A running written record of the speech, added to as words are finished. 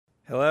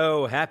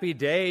Hello, happy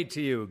day to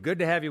you. Good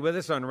to have you with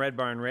us on Red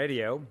Barn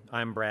Radio.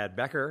 I'm Brad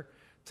Becker.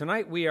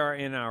 Tonight we are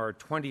in our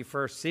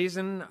 21st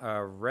season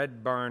of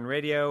Red Barn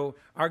Radio.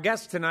 Our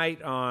guests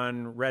tonight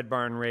on Red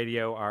Barn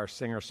Radio are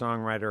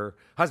singer-songwriter,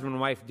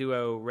 husband-wife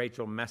duo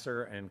Rachel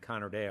Messer and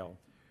Connor Dale.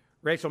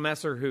 Rachel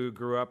Messer, who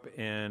grew up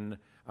in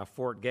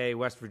Fort Gay,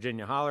 West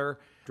Virginia holler,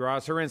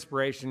 draws her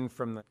inspiration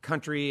from the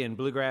country and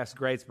bluegrass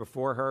greats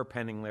before her,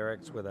 penning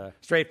lyrics with a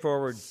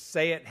straightforward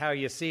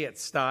say-it-how-you-see-it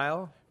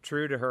style,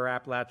 true to her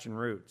Appalachian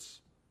roots.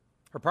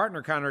 Her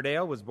partner, Connor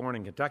Dale, was born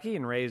in Kentucky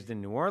and raised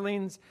in New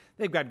Orleans.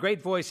 They've got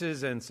great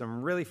voices and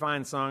some really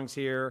fine songs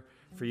here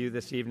for you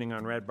this evening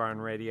on Red Barn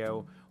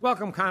Radio.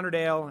 Welcome, Connor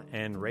Dale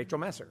and Rachel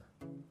Messer.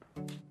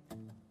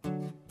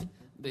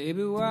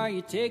 Baby, why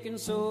you taking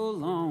so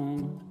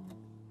long?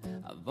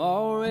 I've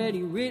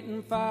already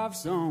written 5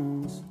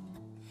 songs.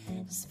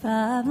 Just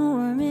 5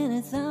 more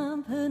minutes,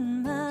 I'm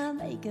putting my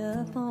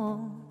makeup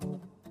on.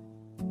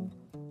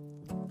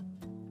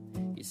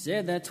 You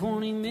said that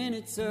 20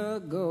 minutes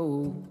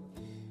ago.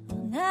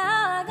 Well,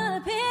 now I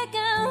gotta pick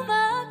out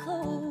my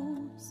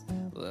clothes.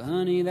 Well,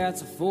 honey,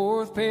 that's a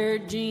 4th pair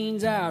of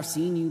jeans I've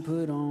seen you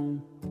put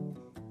on.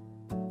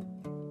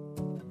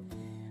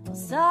 Well,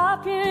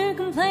 stop your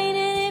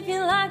complaining if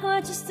you like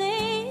what you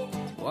see.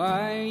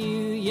 Why are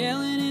you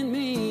yelling at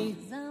me?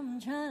 'Cause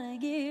I'm trying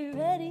to get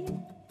ready.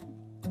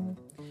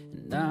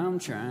 And I'm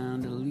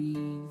trying to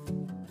leave.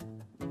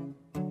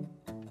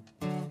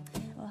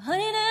 Well,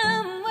 honey,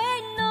 now I'm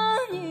waiting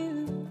on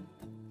you.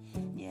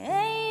 You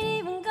ain't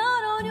even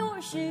got on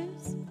your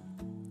shoes.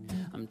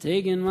 I'm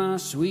taking my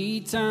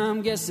sweet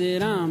time, guess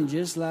that I'm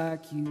just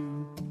like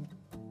you.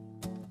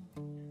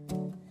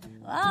 Well,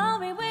 I'll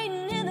be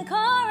waiting in the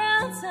car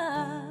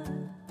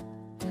outside.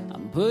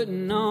 I'm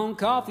putting on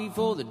coffee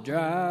for the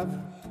drive.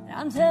 And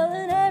I'm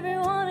telling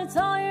everyone it's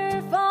all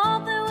your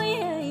fault that we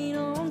ain't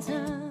on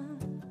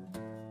time.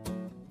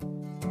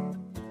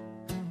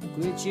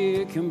 Quit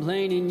your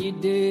complaining, you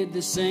did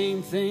the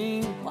same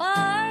thing. Why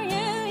are you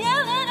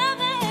yelling at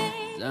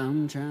me? 'Cause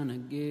I'm trying to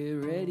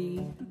get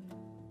ready.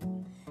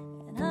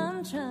 And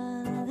I'm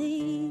trying to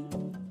leave.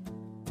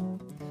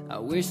 I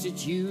wish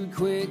that you'd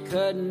quit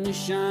cutting the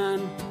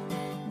shine.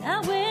 And I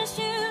wish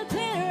you'd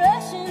quit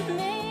rushing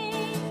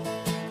me.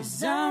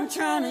 'Cause I'm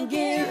trying to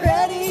get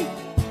ready.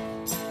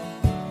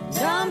 And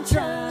I'm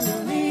trying to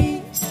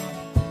leave.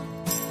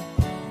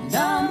 And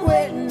I'm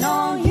waiting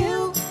on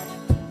you.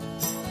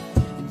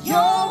 And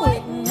you're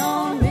waiting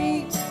on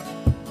me.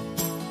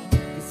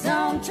 'Cause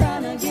I'm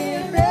trying to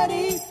get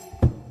ready.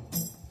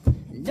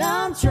 And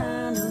I'm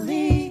trying to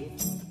leave.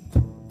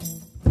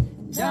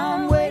 And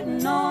I'm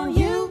waiting on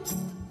you.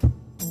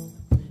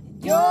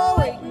 And you're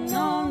waiting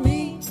on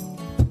me.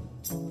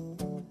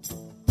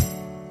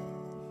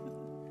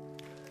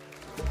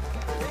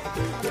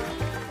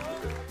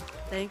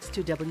 Thanks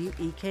to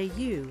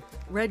WEKU,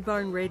 Red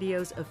Barn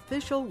Radio's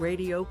official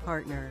radio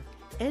partner,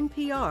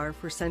 NPR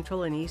for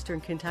Central and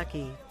Eastern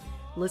Kentucky.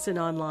 Listen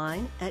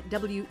online at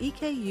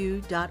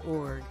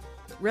weku.org.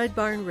 Red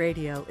Barn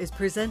Radio is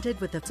presented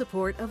with the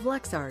support of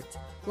LexArts,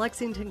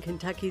 Lexington,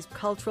 Kentucky's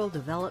cultural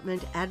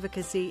development,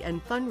 advocacy,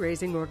 and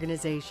fundraising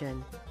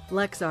organization.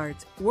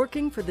 LexArts,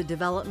 working for the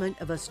development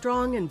of a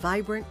strong and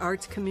vibrant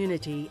arts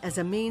community as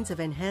a means of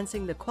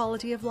enhancing the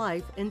quality of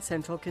life in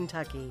Central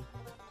Kentucky.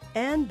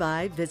 And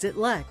by Visit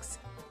Lex,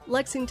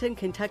 Lexington,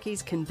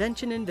 Kentucky's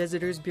Convention and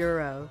Visitors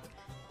Bureau.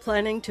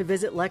 Planning to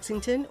visit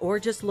Lexington or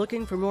just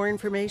looking for more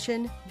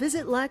information?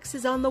 Visit Lex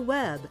is on the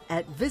web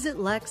at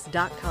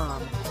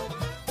visitlex.com.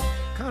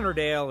 Connor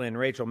Dale and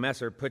Rachel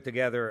Messer put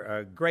together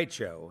a great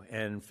show,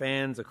 and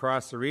fans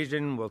across the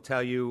region will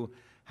tell you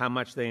how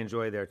much they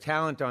enjoy their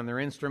talent on their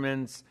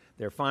instruments,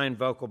 their fine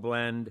vocal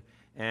blend,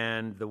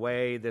 and the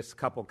way this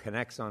couple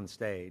connects on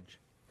stage.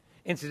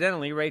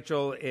 Incidentally,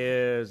 Rachel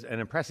is an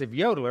impressive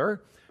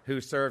yodeler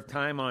who served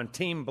time on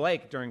Team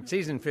Blake during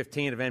season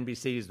 15 of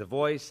NBC's The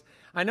Voice.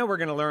 I know we're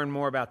going to learn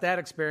more about that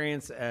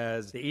experience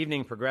as the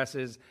evening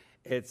progresses.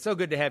 It's so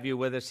good to have you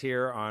with us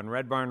here on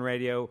Red Barn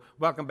Radio.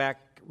 Welcome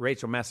back,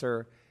 Rachel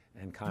Messer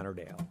and Connor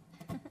Dale.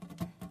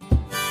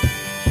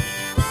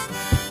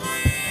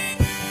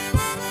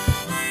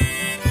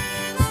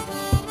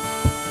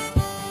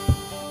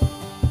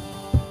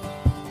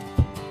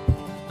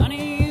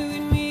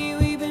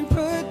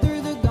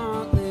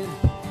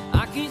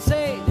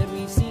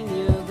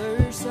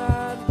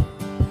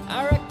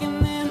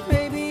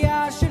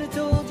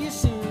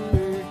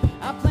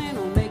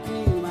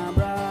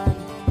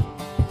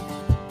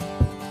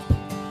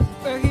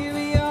 Here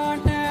we are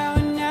now,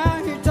 and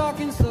now you're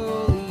talking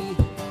slowly.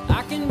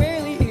 I can barely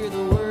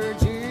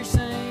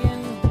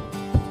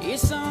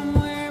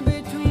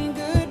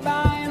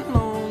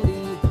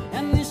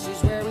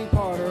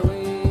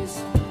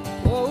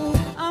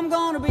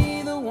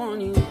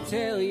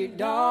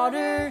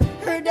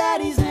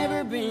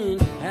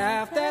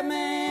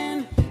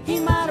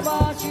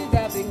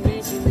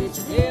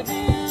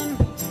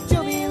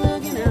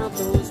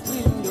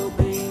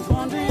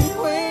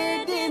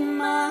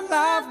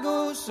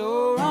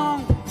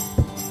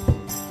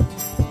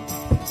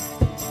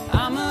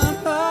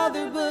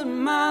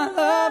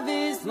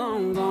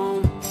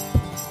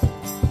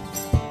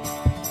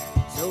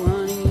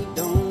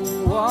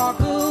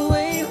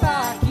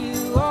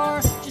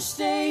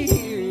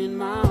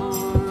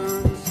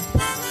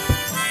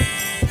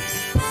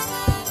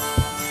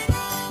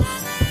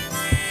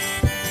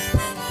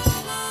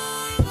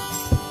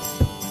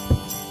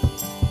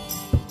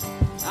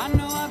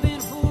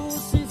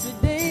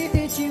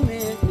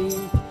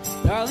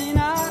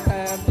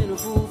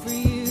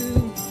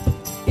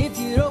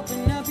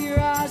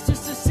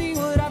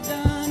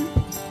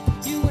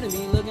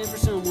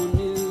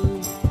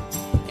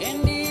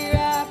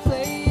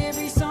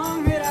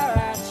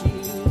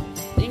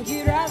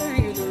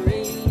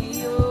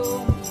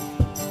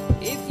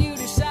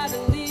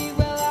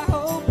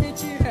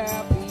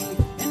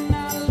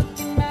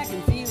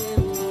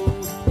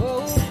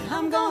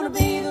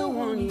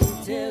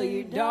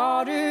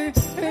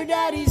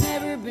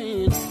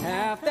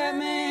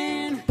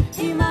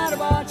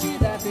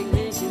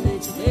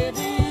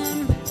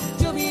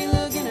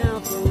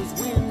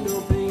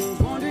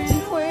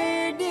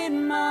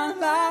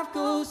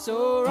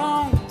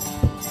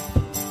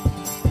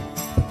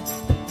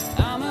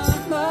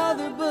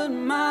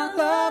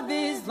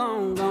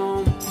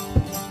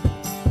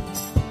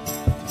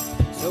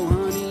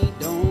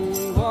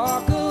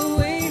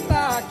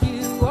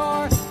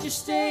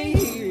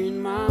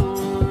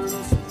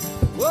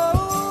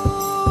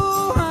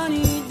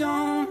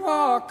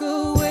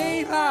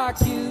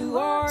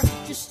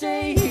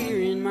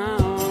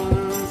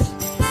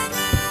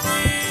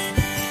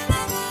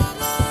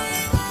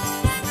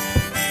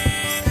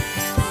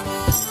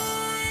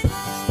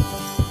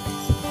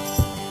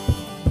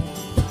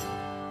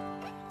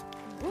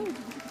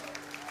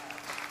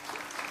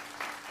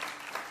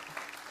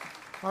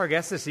Our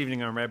guest this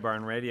evening on Red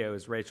Barn Radio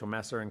is Rachel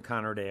Messer and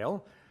Connor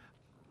Dale.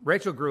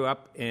 Rachel grew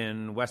up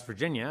in West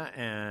Virginia,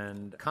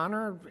 and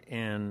Connor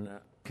in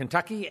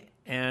Kentucky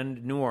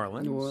and New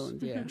Orleans. New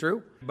Orleans, yeah.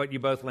 True? But you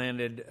both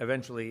landed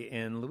eventually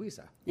in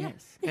Louisa.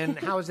 Yes. And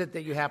how is it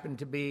that you happened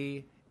to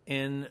be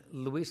in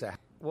Louisa?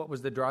 What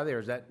was the draw there?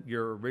 Is that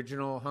your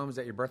original home? Is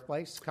that your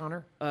birthplace,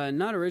 Connor?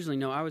 Not originally,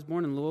 no. I was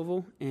born in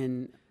Louisville,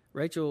 and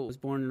Rachel was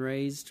born and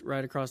raised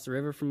right across the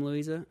river from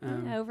Louisa.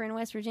 Over in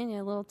West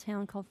Virginia, a little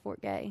town called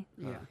Fort Gay.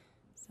 Yeah.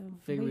 So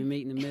Figure we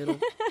meet in the middle.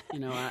 You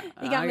know,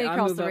 You got me I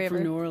across move the up river.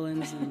 from New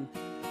Orleans and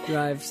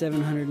drive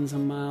 700 and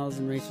some miles,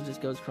 and Rachel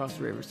just goes across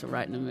the river, so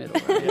right in the middle.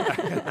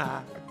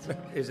 Right?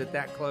 Is it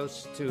that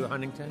close to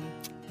Huntington?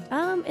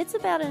 It's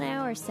about an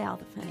hour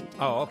south of Huntington.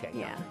 Oh, okay.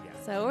 Yeah.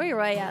 So we're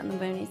way out in the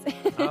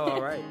boonies. Oh,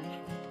 all right.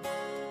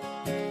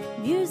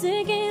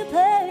 Music ain't a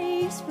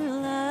place for a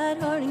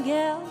light-hearted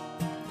gal.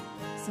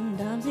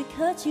 Sometimes it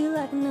cuts you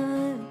like a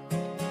knife.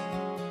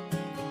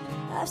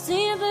 I've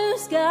seen blue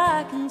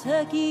sky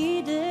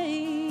Kentucky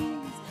days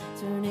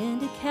turn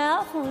into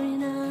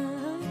California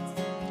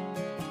nights.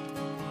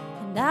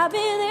 And I've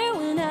been there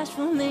when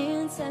Asheville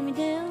man sat me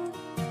down,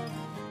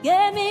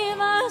 gave me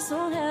advice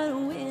on how to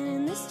win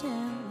in this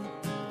town.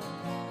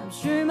 I'm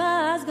sure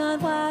my eyes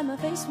got wide, my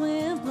face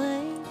went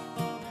blank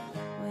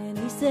when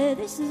he said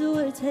this is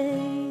what it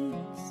takes.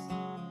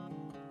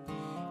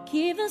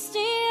 Keep the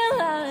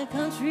steel out of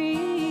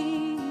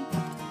country,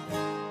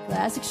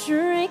 classic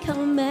sure ain't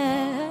coming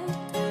back.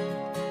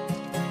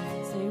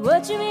 Say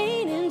what you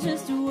mean in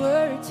just a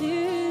word or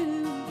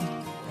two,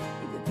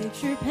 leave the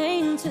picture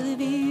painted to the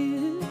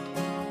view.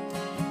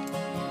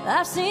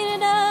 I've seen it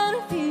done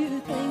a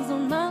few things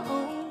on my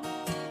own,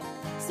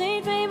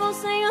 seen people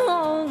sing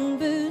along,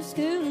 booze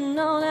scooting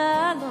all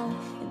night long,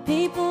 and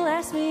people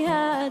ask me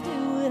how I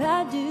do what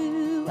I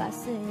do. I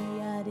say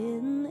I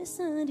didn't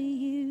listen to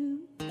you.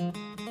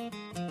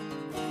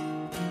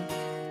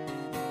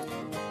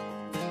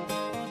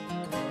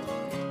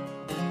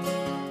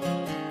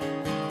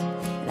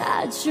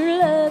 I'd sure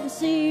love to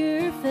see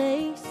your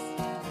face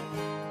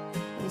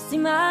when you see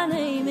my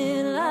name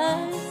in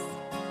lights.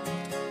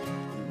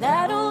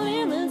 That old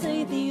ambulance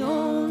ain't the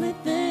only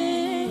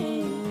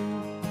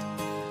thing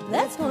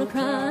that's gonna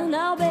cry, and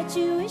I'll bet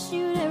you wish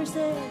you never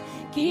said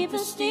keep the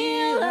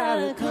steel out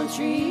of the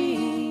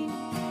country.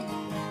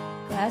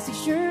 Classic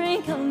sure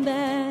ain't coming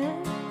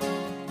back.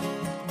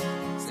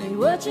 Say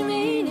what you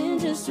mean in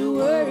just a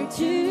word or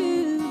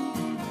two,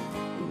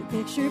 the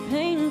picture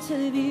painted to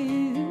the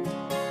view.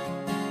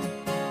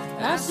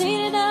 I've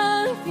seen it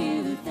done a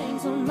few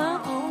things on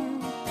my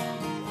own,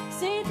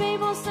 seen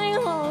people sing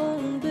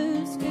along,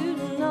 booze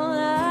scooting all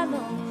night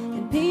long,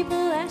 and people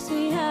ask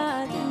me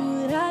how I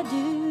do what I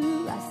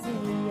do. I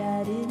say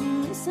I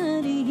didn't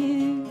listen to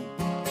you.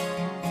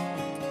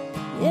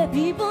 Yeah,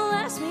 people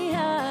ask me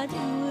how I do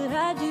what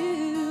I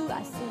do.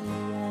 I say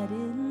I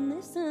didn't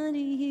listen to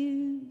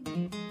you.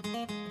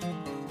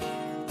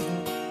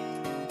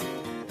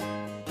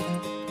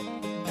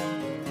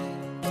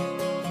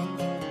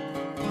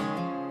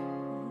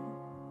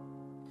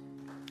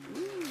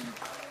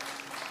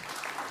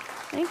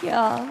 Thank you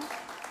all.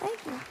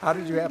 Thank you. How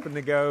did you happen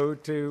to go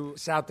to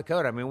South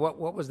Dakota? I mean, what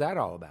was that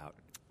all about?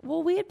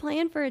 Well, we had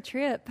planned for a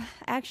trip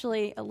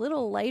actually a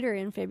little later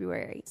in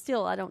February.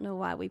 Still, I don't know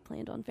why we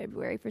planned on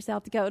February for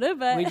South Dakota,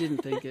 but We didn't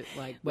think it,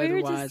 like, We were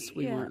weather-wise, just-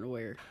 we yeah. weren't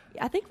aware.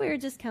 I think we were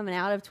just coming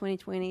out of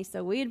 2020,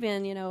 so we had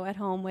been, at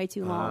home way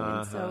too long,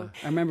 and so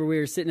I remember we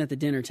were sitting at the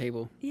dinner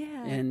table.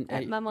 Yeah, and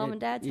at my mom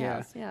and dad's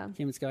house, yeah.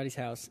 Kim and Scotty's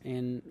house,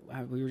 and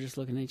we were just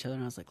looking at each other,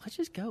 and I was like, let's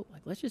just go.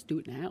 Like, let's just do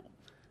it now.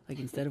 Like,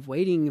 instead of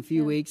waiting a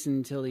few weeks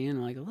until the end,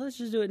 I'm like, well, let's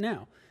just do it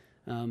now.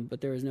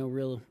 But there was no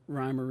real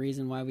rhyme or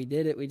reason why we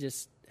did it. We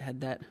just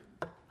had that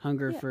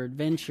hunger for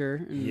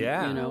adventure. And,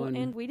 Yeah.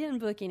 and we didn't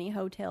book any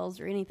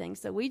hotels or anything,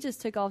 so we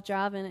just took off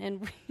driving,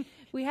 and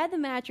we had the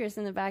mattress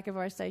in the back of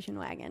our station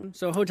wagon.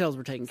 So hotels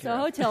were taken care So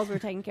of. hotels were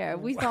taken care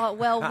of. We thought,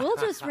 well, we'll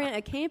just rent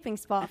a camping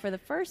spot for the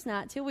first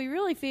night till we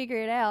really figure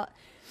it out.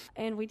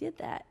 And we did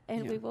that.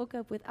 And we woke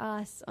up with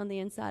ice on the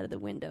inside of the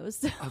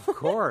windows. Of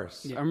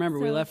course. I remember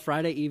we So- left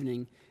Friday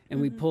evening,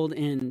 and we pulled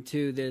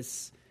into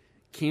this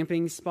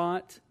camping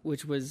spot,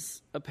 which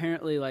was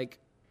apparently like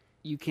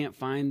you can't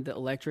find the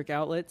electric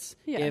outlets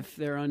if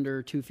they're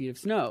under 2 feet of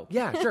snow.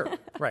 Yeah, sure.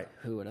 Right.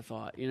 Who would have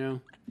thought,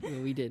 Well,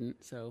 we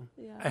didn't. So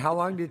How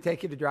long did it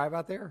take you to drive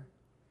out there?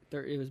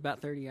 it was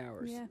about 30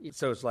 hours. Yeah.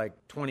 So it's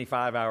like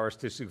 25 hours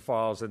to Sioux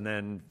Falls and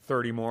then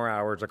 30 more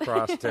hours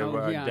across to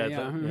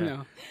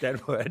no.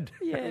 Deadwood.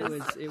 It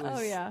was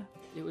Oh, yeah.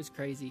 It was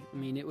crazy. I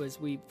mean,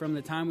 from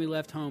the time we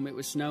left home, it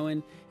was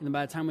snowing, and then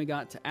by the time we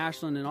got to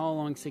Ashland and all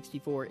along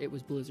 64, it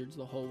was blizzards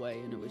the whole way,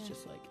 and it was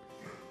just like,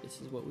 this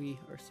is what we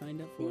are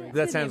signed up for. Yeah. That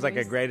Good sounds like a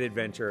memories. great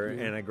adventure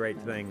and a great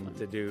thing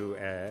to do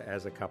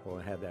as a couple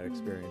and have that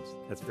experience.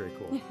 That's very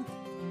cool.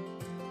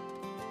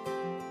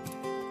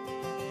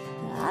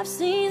 I've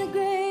seen the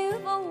grave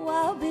of a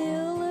Wild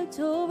Bill looked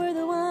over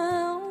the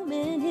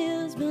Wyoming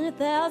hills, been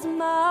 1,000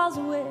 miles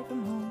away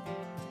from home.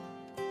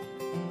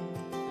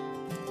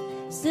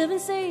 7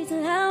 states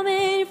and how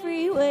many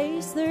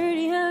freeways,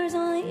 30 hours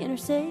on the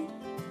interstate.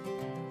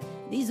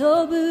 These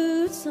old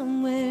boots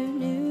somewhere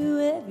new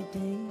every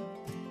day.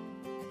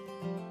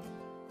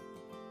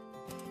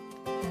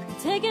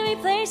 Taking me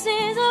places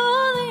I've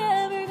only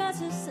ever got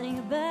to sing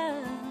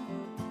about.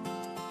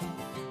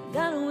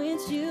 Got a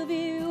windshield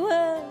view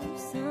of the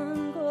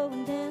sun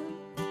going down.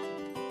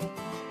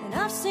 And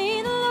I've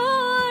seen the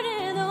Lord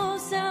in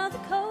those South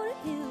Dakota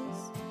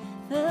hills.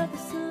 Felt the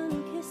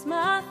sun kiss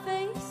my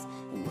face,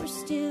 and we're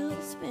still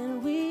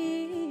spinning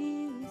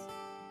wheels.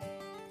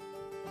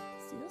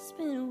 Still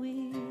spinning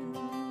wheels.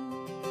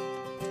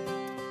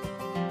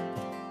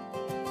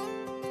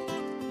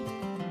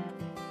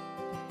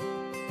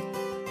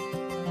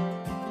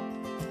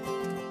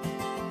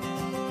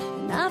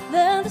 And I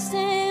felt the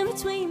sand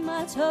between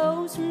my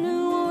toes, from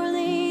New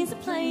Orleans to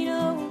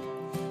Plano.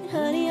 And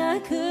honey, I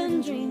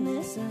couldn't dream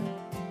this up.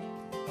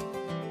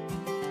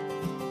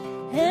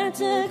 And I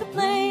took a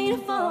plane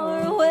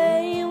far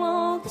away and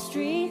walked the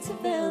streets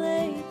of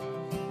LA.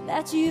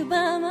 Without you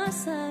by my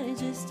side, it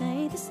just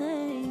ain't the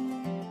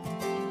same.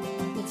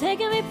 You're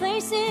taking me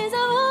places I've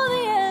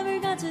only ever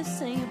got to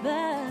sing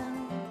about.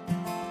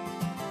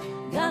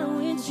 Got a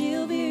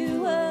windshield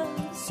view of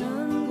the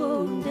sun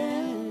going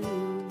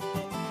down.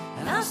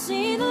 And I've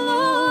seen the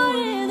Lord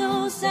in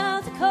those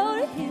South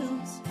Dakota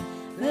hills.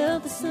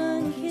 Felt the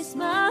sun kiss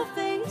my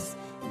face,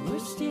 and we're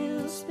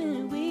still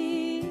spinning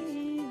wheels.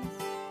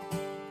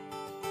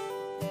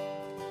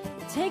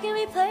 You're taking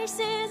me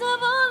places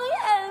I've only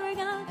ever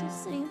got to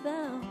sing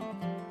about.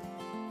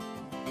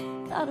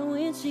 Got a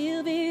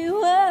windshield view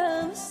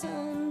of the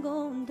sun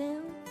going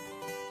down.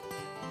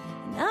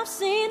 And I've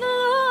seen the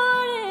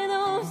Lord in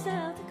those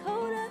South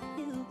Dakota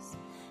hills.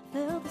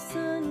 Felt the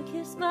sun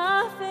kiss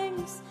my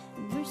face,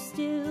 and we're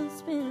still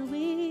spinning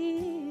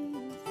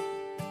wheels.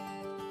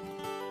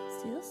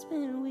 Still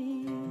spinning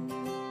wheels.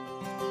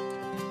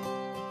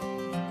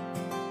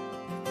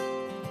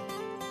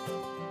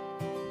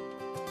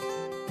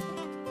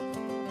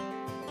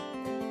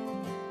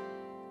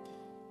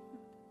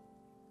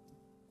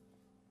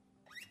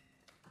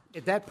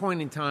 At that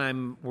point in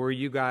time, were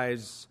you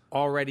guys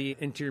already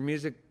into your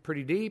music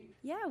pretty deep?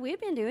 Yeah,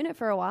 we'd been doing it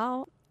for a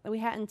while. We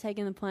hadn't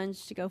taken the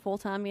plunge to go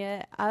full-time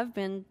yet. I've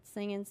been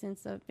singing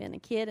since I've been a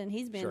kid, and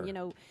he's been,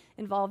 Sure.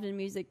 involved in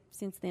music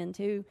since then,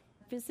 too.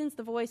 But since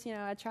The Voice,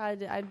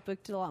 I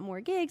booked a lot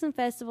more gigs and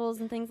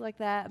festivals and things like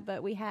that,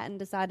 but we hadn't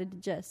decided to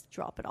just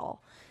drop it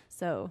all.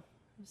 So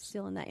I'm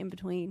still in that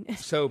in-between.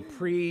 So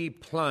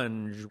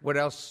pre-plunge, what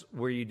else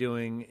were you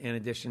doing in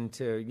addition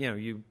to,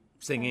 you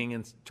singing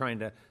and trying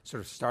to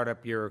sort of start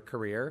up your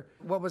career?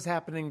 What was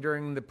happening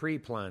during the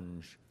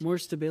pre-plunge? More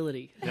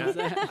stability.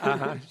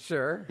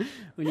 Sure.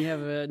 When you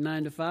have a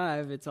 9 to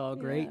 5, it's all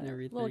great and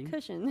everything. A little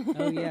cushion.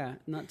 Oh yeah,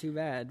 not too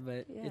bad,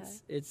 but Yeah.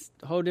 it's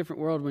a whole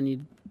different world when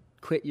you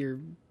quit your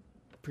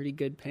pretty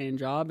good paying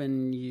job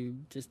and you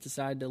just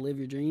decide to live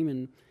your dream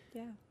and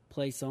Yeah.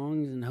 play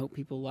songs and hope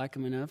people like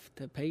them enough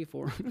to pay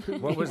for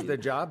them. What was the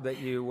job that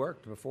you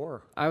worked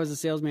before? I was a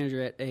sales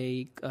manager at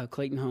a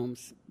Clayton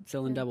Homes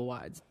selling double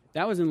wides.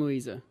 That was in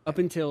Louisa up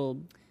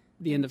until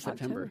the end of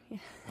September.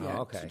 October, yeah.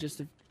 Oh, okay. So just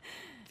a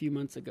few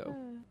months ago.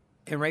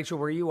 And Rachel,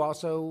 were you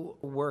also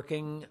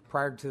working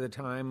prior to the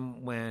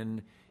time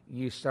when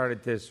you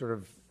started to sort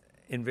of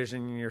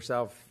envision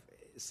yourself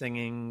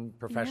singing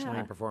professionally Yeah.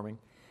 and performing?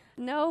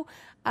 No,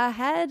 I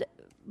had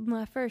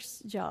my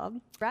first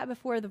job right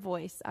before The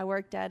Voice. I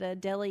worked at a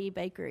deli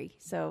bakery,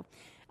 so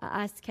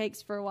I iced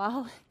cakes for a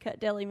while, cut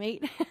deli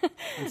meat.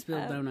 And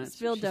spilled donuts.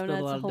 Spilled She donuts,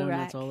 spilled a lot a of whole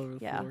donuts rack. all over the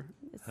yeah. floor.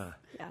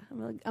 Yeah,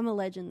 I'm a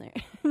legend there.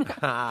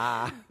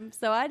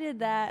 So I did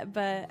that,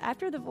 but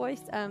after The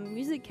Voice,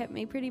 music kept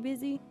me pretty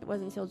busy. It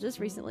wasn't until just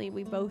recently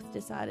we both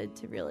decided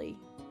to really,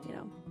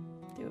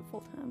 do it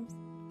full time.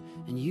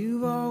 And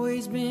you've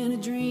always been a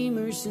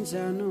dreamer since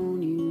I've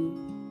known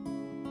you.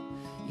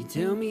 You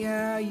tell me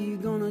how you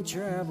gonna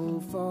travel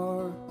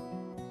far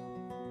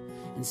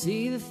and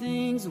see the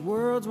things the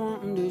world's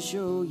wanting to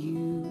show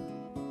you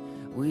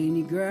when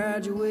you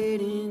graduate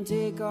and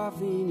take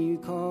off in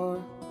your car.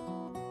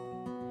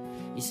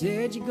 You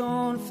said you're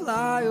gonna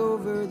fly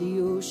over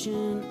the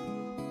ocean,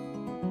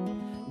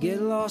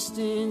 get lost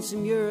in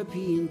some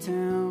European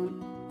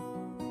town,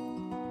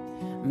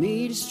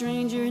 meet a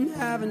stranger and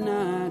have a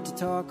night to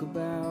talk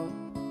about,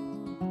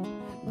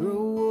 grow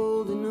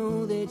old and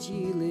know that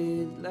you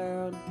lived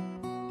loud.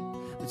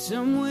 But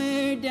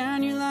somewhere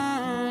down your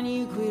line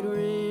you quit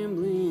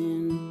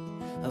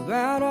rambling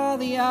about all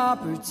the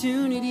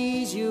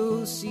opportunities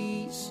you'll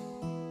seize.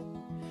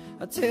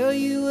 I'll tell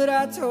you what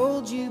I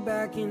told you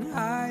back in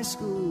high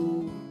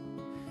school.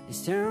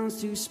 This town's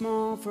too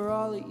small for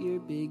all of your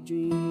big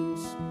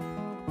dreams.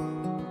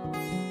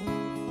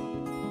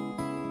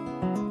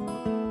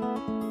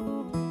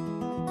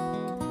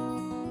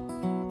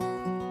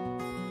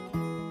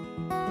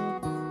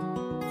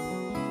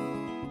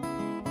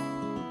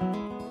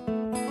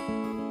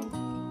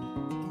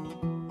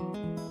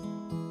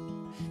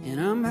 And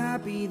I'm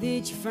happy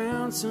that you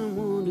found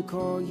someone to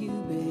call you,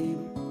 babe.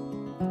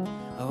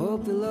 I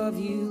hope they love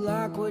you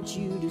like what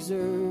you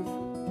deserve.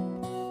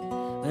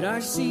 But I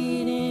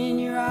see it in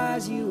your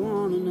eyes, you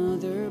want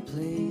another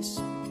place.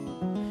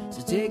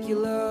 So take your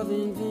love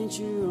and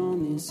venture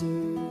on this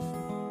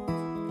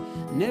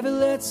earth. Never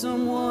let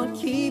someone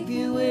keep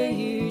you where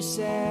you're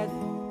sad.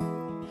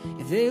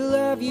 If they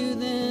love you,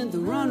 then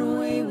they'll run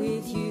away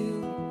with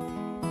you.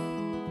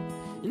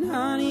 And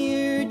honey,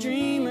 you're a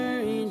dreamer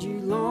and you're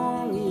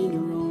longing to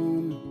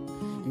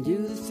roam and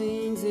do the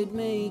things that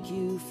make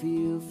you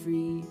feel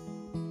free.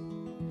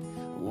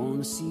 I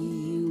wanna see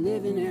you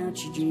living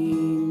out your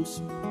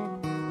dreams.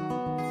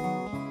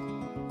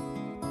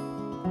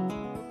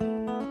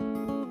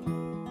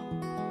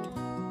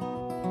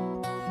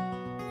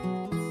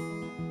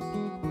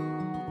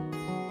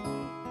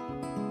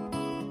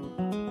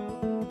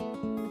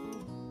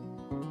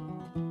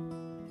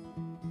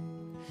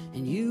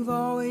 And you've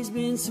always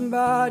been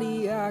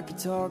somebody I could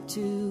talk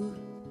to.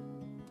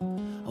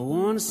 I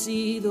wanna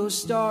see those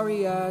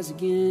starry eyes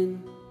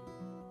again.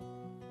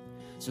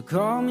 So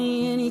call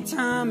me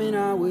anytime and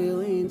I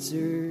will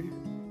answer.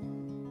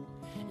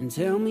 And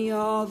tell me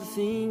all the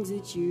things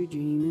that you're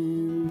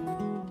dreaming.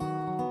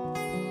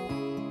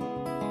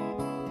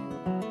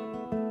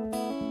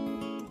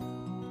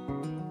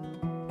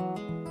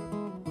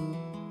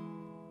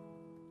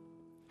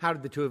 How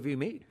did the two of you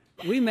meet?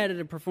 We met at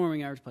a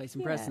performing arts place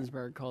in Yeah.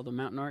 Prestonsburg called the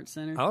Mountain Arts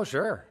Center. Oh,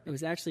 sure. It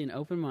was actually an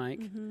open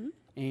mic,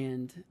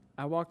 and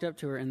I walked up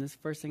to her, and this is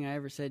the first thing I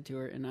ever said to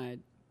her, and I had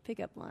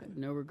Pickup line.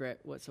 no regret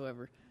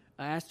whatsoever.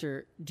 I asked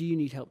her, "Do you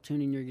need help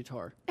tuning your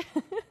guitar?"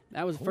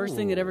 That was the first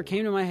thing that ever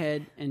came to my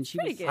head, and she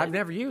was, good. I've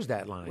never used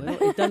that line. well,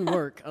 it doesn't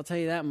work. I'll tell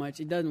you that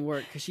much. It doesn't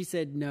work because she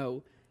said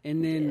no.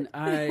 And then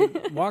I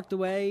walked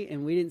away,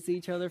 and we didn't see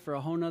each other for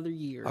a whole nother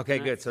year. Okay,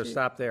 And I- good. So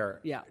stop there.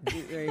 Yeah,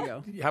 there you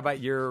go. How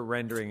about your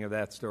rendering of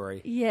that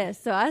story?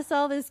 Yes, so I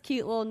saw this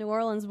cute little New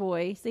Orleans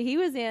boy. So he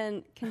was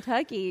in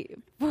Kentucky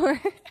for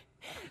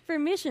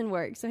mission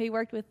work. So he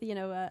worked with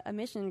a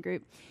mission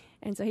group,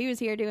 and so he was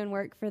here doing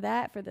work for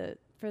that for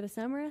the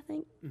summer. I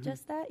think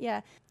just that,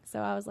 yeah. So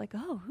I was like,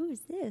 oh, who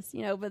is this?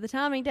 But the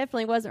timing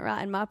definitely wasn't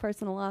right in my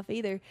personal life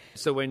either.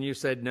 So when you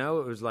said no,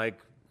 it was like,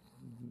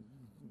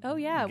 Oh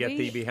yeah, get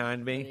thee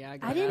behind me? Yeah,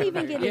 I didn't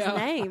even get his Yeah.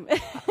 name.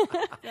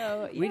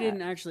 So We yeah.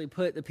 didn't actually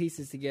put the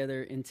pieces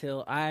together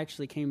until I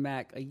actually came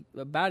back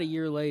about a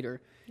year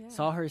later,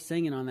 saw her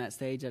singing on that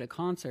stage at a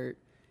concert,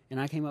 and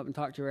I came up and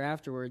talked to her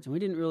afterwards, and we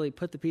didn't really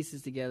put the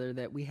pieces together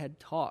that we had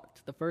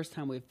talked. The first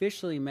time we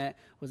officially met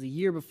was a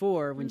year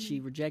before when she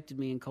rejected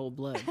me in cold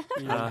blood.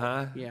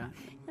 Uh-huh. Yeah.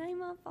 That ain't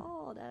my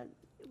fault.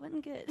 It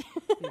wasn't good.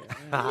 It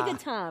was a good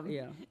time.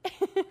 Yeah.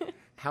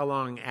 How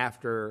long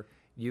after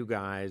you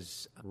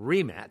guys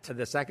re-met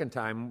the second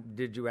time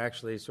did you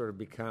actually sort of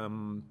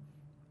become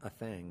a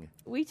thing?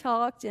 We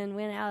talked and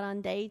went out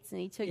on dates, and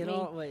he took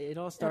me. It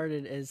all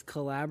started as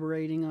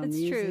collaborating on It's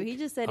music. true. He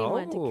just said he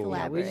wanted to Oh. Yeah, we Yeah,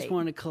 collaborate. we just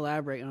wanted to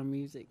collaborate on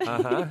music.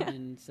 Uh-huh.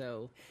 And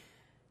so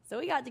So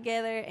we got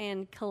together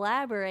and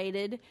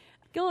collaborated,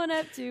 going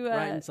up to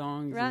Writing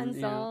songs and,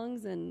 yeah.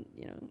 songs, and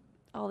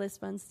all this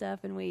fun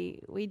stuff. And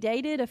we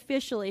dated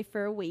officially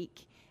for a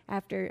week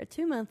after a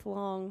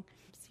 2-month-long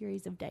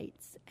series of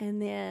dates,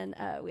 and then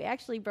we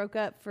actually broke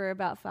up for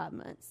about 5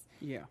 months.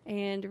 yeah.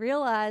 And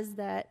realized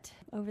that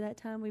over that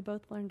time we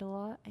both learned a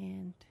lot,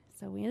 and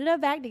so we ended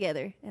up back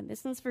together. And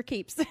this one's for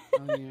keeps.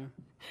 Oh yeah.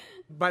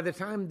 By the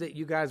time that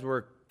you guys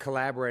were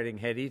collaborating,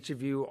 had each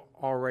of you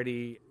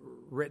already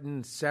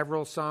written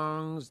several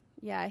songs?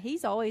 Yeah,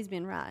 he's always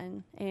been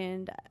writing,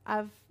 and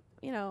I've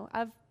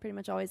pretty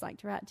much always liked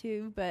to write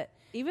too, but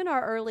even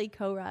our early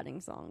co-writing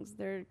songs,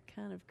 they're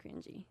kind of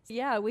cringy.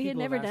 Yeah, we had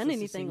People never have asked done us to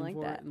anything sing like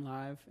for that. it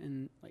live,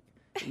 and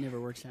it never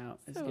works out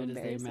as So good as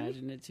they embarrassing.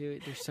 imagined it to.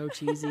 They're so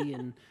cheesy,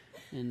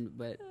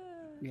 but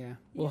yeah,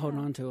 we'll hold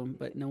on to them,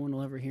 but no one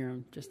will ever hear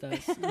them, just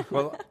us.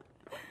 Well,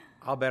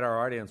 I'll bet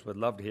our audience would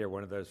love to hear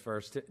one of those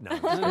first two. No,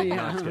 I'm just Oh, kidding. yeah.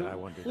 No, I'm just kidding. I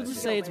won't do We'll that.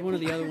 just say it's one of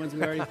the other ones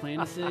we already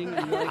planned to sing,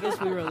 and be like, I guess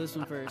we wrote this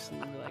one first,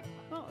 and we're like,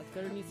 oh, it's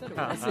better than you said it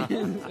was.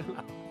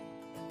 So,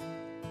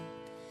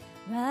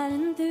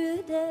 Riding through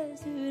the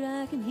desert,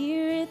 I can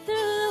hear it through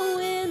the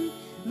wind.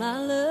 My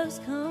love's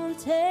come,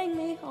 take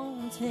me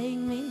home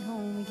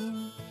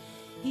again.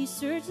 He's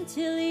searching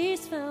till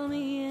he's found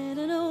me, and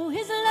I know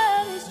his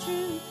love is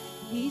true.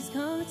 He's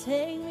come to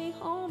take me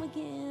home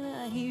again,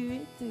 I hear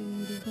it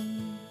through the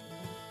wind.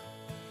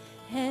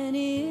 And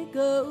it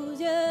goes,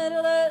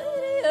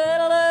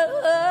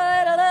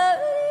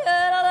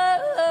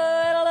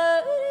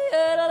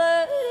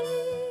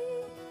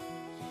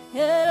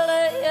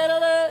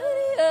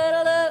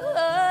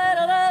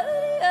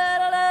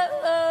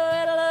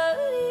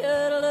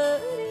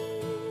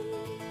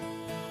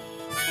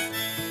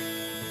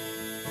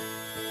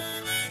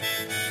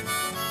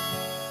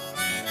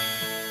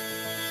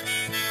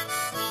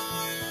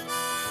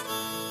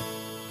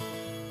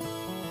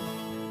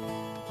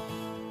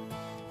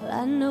 Well,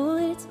 I know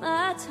that it's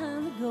my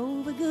time to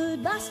go, but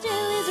goodbye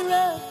still is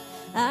rough.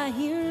 I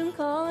hear him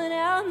calling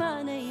out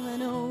my name, I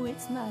know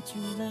it's my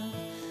true love.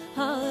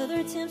 All other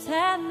attempts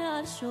have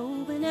not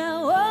shown, but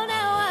now, oh,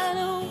 now I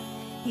know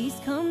he's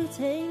come to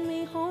take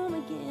me home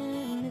again,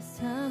 and this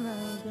time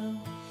I'll go.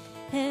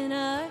 and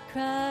I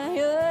cry.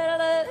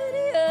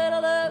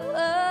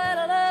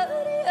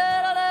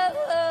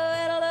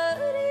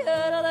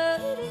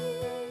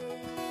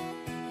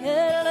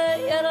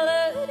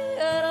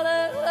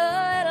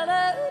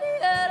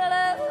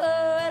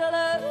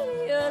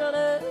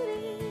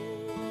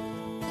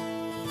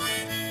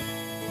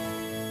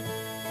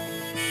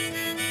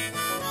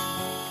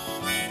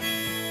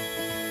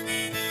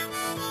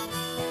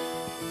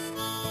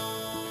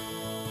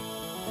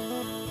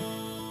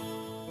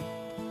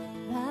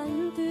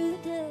 Riding through the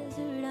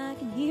desert, I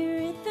can hear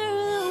it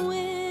through the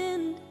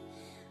wind.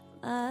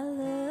 My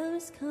love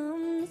has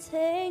come to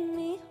take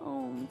me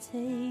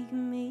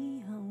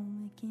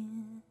home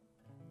again.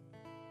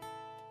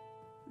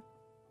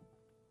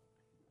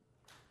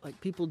 Like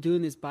people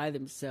doing this by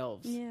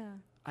themselves. Yeah.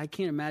 I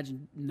can't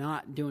imagine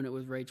not doing it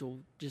with Rachel,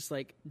 just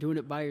like doing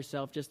it by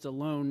yourself, just a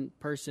lone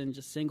person,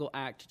 just single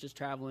act, just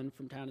traveling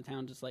from town to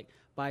town, just like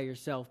by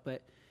yourself.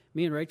 But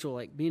me and Rachel,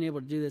 like being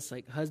able to do this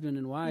like husband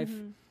and wife,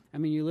 I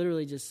mean, you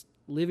literally just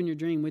living your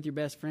dream with your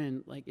best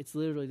friend. Like it's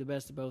literally the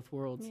best of both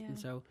worlds. Yeah. And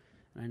so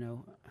I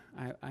know,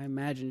 I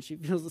imagine she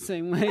feels the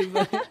same way,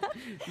 but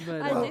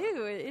I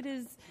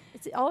do.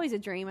 It's always a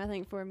dream, I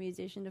think, for a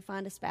musician to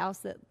find a spouse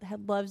that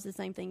loves the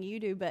same thing you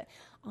do. But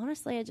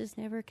honestly, I just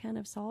never kind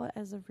of saw it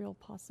as a real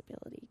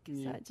possibility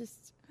because I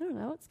don't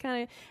know. It's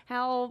kind of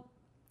how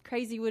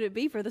crazy would it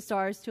be for the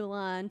stars to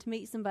align to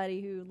meet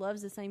somebody who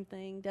loves the same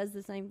thing, does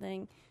the same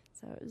thing.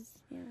 So it was,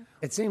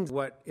 It seems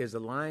what is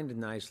aligned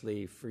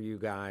nicely for you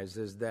guys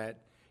is that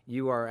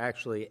you are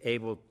actually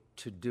able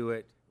to do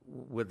it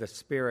with the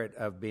spirit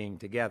of being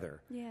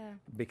together. Yeah.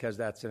 Because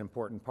that's an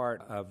important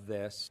part of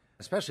this,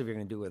 especially if you're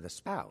going to do it with a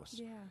spouse.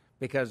 Yeah.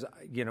 Because,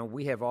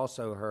 we have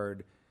also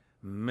heard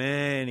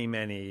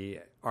many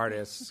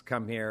artists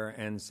come here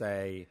and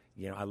say,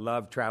 I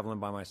love traveling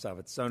by myself.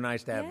 It's so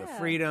nice to have the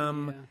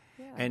freedom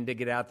and to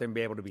get out there and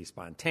be able to be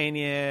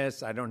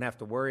spontaneous. I don't have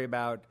to worry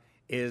about,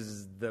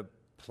 is the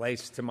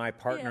place to my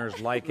partner's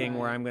liking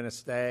where I'm going to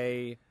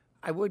stay.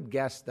 I would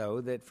guess,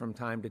 though, that from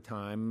time to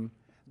time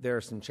there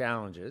are some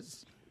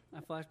challenges. I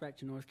flash back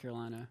to North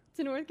Carolina.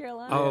 To North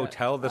Carolina. Oh,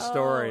 tell the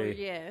story.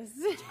 Oh, yes.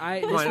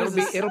 Come on,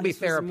 it'll be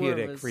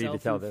therapeutic for you to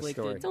tell this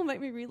story. Don't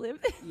make me relive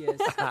it. Yes.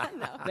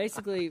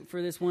 Basically,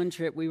 for this one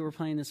trip, we were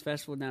playing this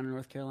festival down in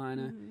North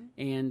Carolina,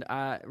 and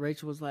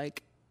Rachel was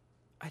like,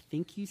 I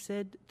think you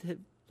said to,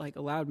 like,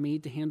 allowed me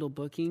to handle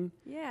booking.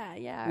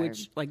 Yeah.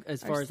 Which, like,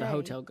 as far as the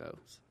hotel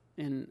goes.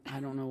 And I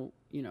don't know,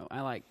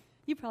 I like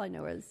you probably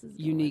know where this is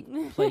unique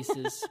going.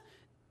 places.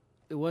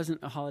 It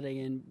wasn't a Holiday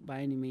Inn by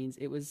any means.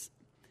 It was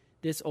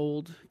this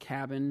old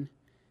cabin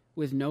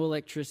with no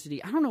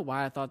electricity. I don't know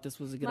why I thought this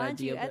was a good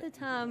idea. At the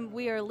time,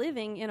 we are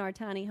living in our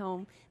tiny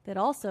home that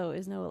also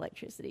is no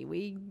electricity.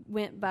 We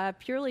went by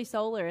purely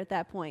solar at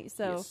that point.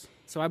 So,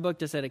 So I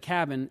booked us at a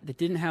cabin that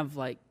didn't have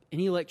like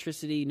any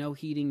electricity, no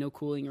heating, no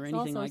cooling, or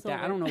anything like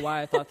that. I don't know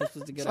why I thought this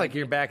was a good It's idea. like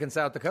you're back in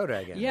South Dakota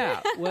again.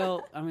 Yeah.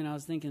 Well, I mean, I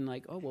was thinking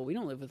like, oh, well, we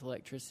don't live with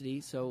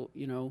electricity, so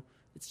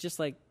it's just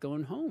like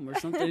going home or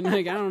something.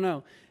 Like I don't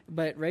know.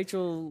 But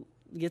Rachel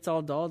gets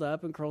all dolled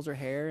up and curls her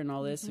hair and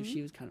all this, so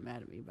she was kind of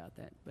mad at me about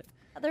that. But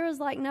there was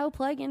like no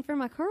plug-in for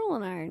my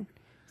curling iron,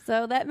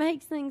 so that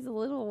makes things a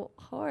little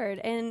hard.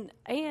 And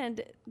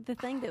the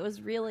thing that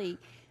was really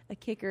a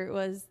kicker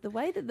was the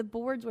way that the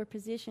boards were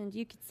positioned.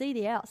 You could see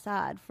the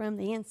outside from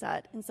the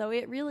inside, and so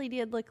it really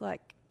did look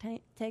like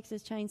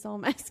Texas Chainsaw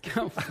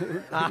Massacre.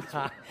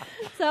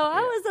 So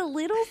I was a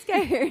little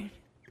scared.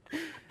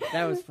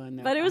 that was fun,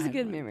 though. But it was a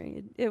good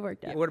memory. It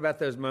worked out. What about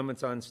those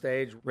moments on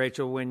stage,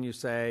 Rachel, when you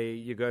say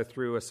you go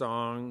through a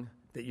song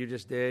that you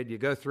just did, you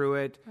go through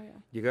it,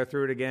 you go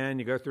through it again,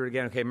 you go through it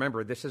again. Okay,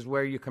 remember, this is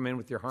where you come in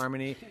with your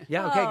harmony.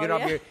 Yeah, okay, get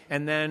off here.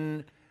 And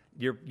then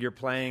you're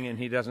playing and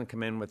he doesn't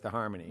come in with the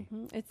harmony.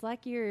 It's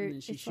like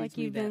it's like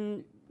you've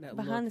been that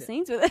behind the look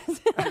scenes with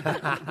us.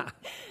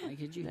 Like,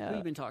 who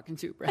you been talking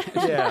to, Brad?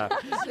 Yeah.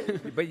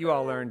 But you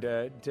all learned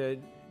to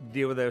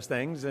deal with those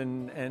things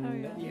and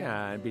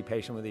and be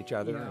patient with each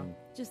other. And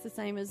Just the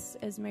same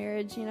as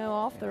marriage,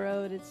 off the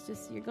road. It's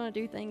just you're going to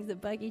do things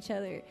that bug each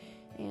other.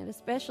 And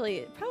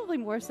especially, probably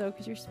more so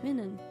because you're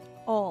spending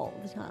all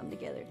the time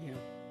together. Yeah.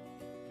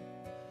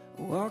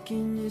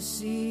 Walking to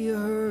see a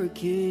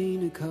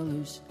hurricane of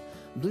colors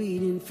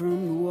bleeding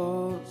from the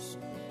walls.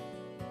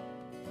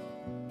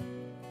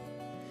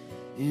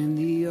 In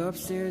the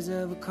upstairs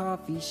of a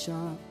coffee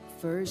shop,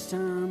 first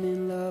time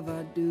in love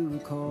I do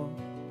recall.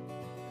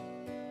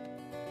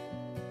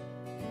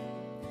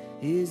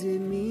 Is it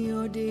me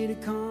or did a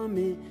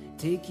comet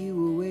take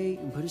you away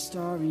and put a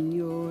star in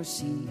your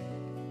seat?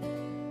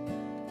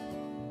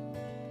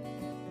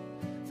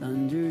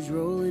 Thunder's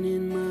rolling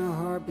in my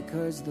heart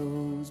because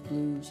those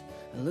blues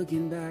are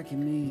looking back at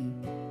me.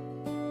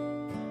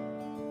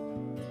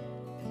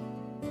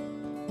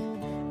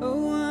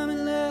 Oh, I'm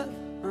in love,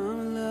 I'm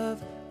in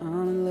love,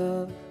 I'm in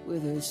love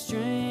with a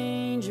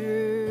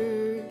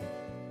stranger.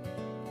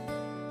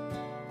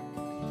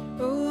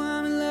 Oh,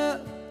 I'm in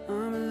love,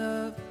 I'm in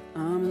love,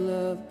 I'm in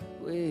love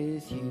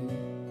with you.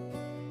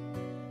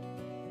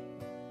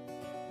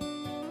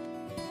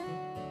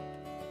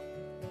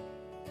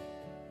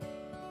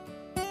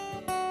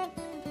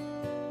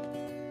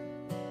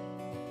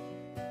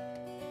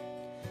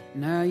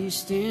 Now you're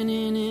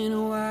standing in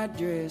a white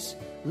dress,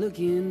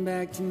 looking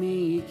back to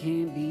me, it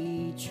can't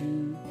be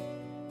true.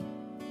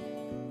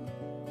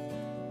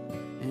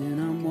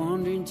 And I'm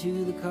wandering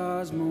to the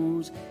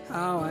cosmos,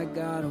 how I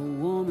got a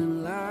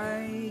woman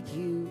like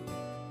you.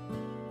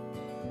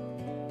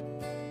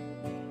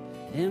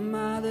 Am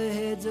I the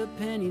heads up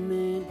penny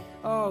man,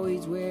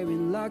 always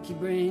wearing Lucky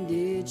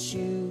branded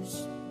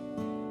shoes?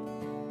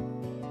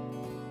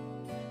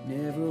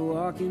 Never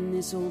walking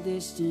this whole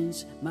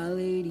distance, my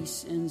lady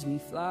sends me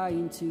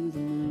flying to the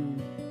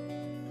moon.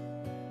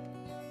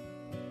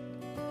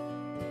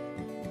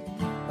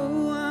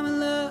 Oh, I'm in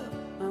love,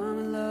 I'm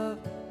in love,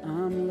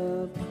 I'm in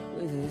love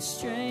with a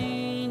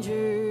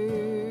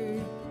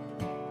stranger.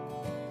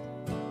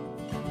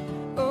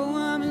 Oh,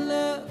 I'm in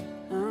love,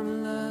 I'm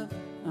in love,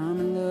 I'm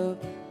in love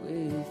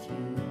with you.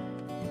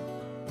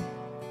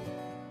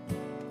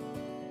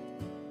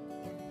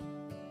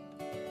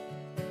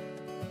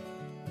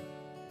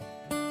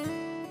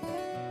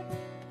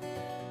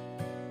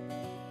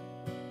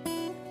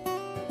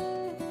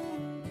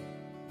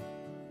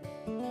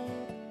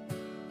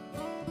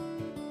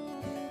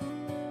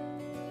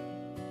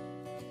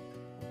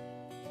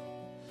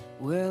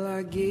 Well,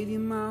 I gave you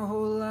my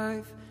whole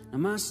life, now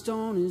my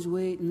stone is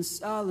waiting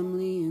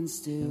solemnly and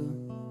still.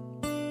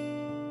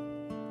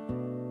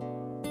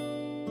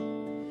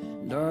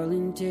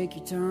 Darling, take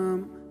your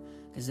time,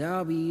 'cause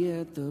I'll be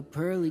at the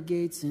pearly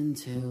gates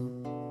until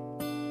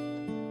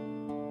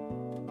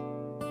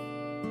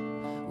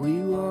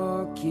we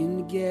walk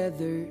in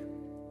together.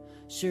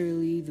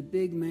 Surely the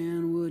big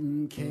man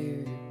wouldn't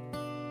care.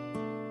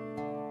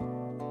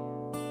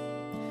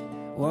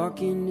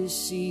 Walking to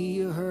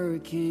see a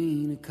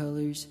hurricane of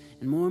colors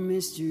and more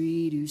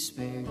mystery to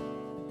spare.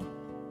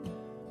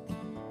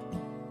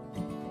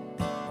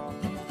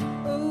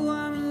 Oh,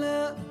 I'm in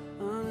love,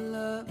 I'm in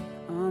love,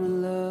 I'm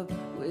in love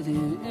with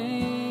an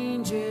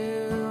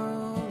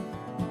angel.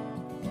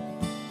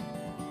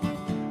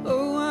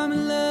 Oh, I'm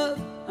in love,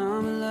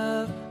 I'm in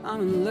love,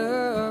 I'm in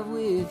love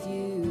with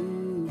you.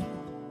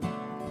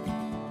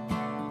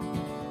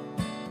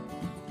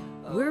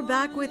 We're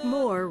back with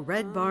more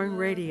Red Barn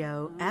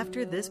Radio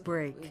after this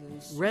break.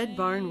 Red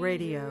Barn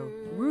Radio,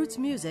 roots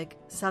music,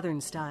 Southern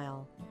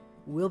style.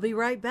 We'll be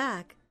right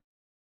back.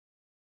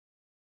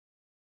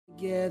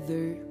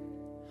 Together,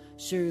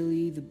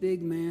 surely the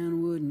big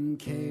man wouldn't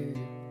care.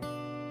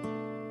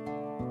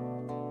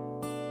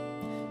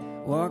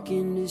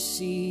 Walking to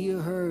see a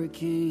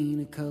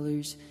hurricane of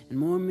colors and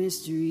more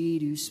mystery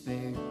to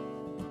spare.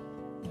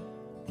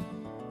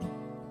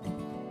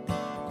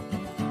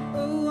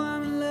 Oh,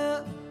 I'm in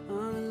love,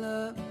 I'm in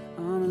love,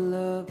 I'm in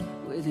love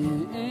with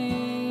an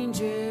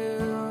angel.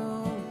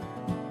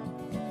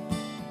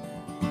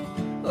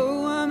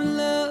 Oh, I'm in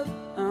love,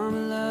 I'm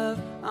in love,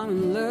 I'm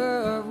in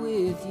love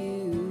with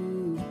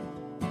you.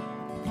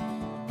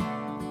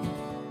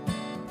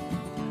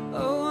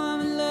 Oh,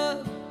 I'm in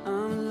love,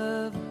 I'm in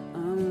love,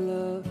 I'm in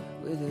love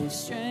with a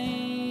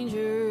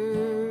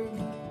stranger.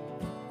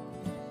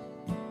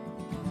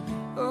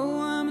 Oh,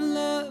 I'm in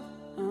love,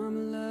 I'm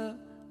in love,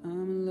 I'm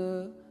in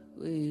love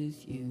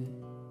with you.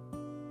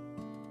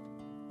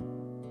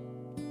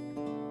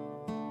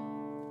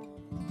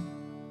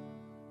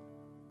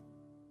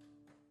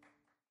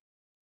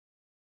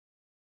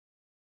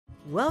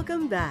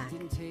 Welcome back.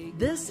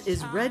 This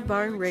is Red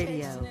Barn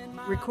Radio,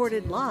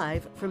 recorded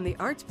live from the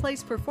Arts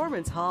Place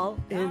Performance Hall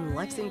in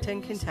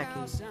Lexington,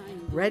 Kentucky.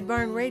 Red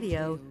Barn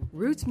Radio,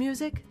 roots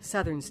music,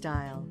 Southern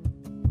style.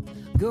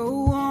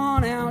 Go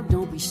on out,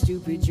 don't be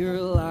stupid, you're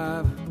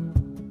alive.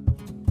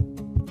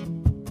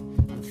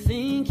 I'm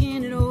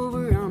thinking it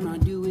over, I'm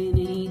not doing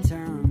any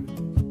time.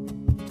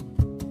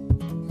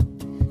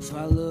 So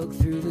I looked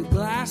through the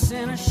glass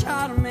and I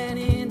shot a man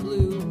in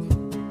blue.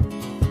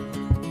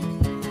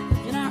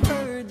 And I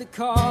heard the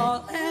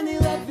call and they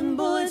let them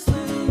bullets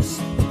loose.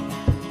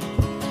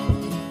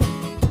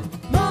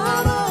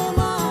 Mama,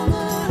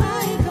 mama,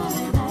 I ain't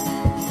coming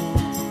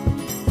home.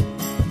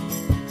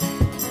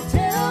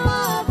 Tell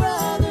my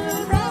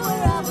brother right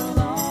where I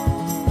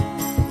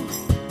belong.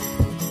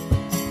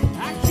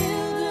 I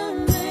killed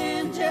a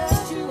man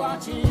just to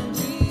watch him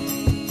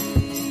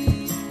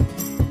bleed.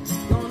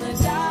 Gonna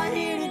die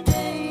here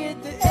today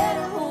at the head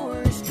of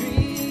Horse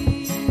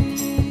Creek.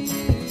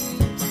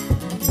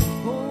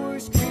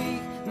 Horse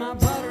Creek, my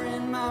butter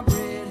and my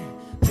bread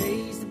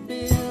pays the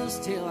bills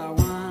till I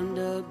wind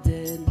up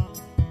dead.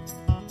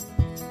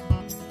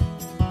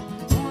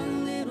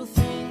 One little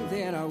thing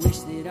that I wish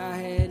that I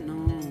had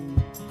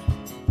known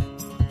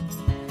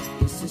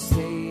is to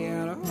stay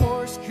out of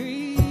Horse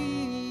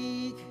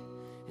Creek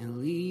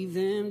and leave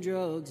them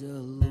drugs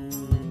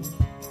alone.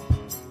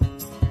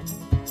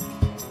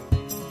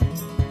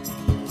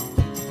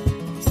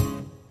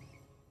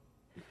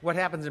 What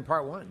happens in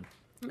part one?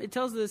 It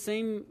tells the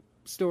same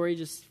story,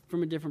 just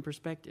from a different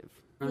perspective.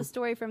 The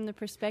story from the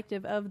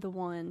perspective of the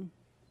one.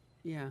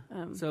 Yeah.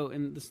 So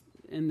in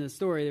the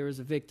story, there was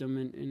a victim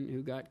and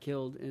who got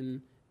killed,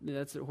 and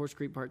that's at Horse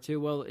Creek Part 2.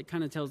 Well, it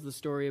kind of tells the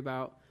story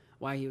about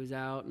why he was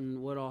out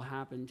and what all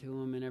happened to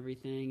him and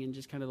everything, and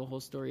just kind of the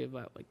whole story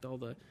about like all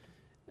the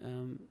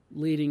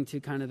leading to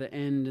kind of the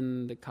end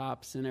and the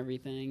cops and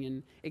everything.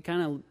 And it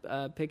kind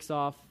of picks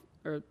off,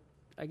 or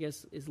I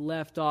guess is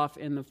left off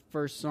in the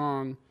first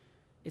song.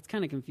 It's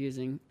kind of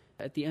confusing.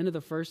 At the end of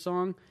the first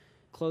song,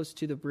 close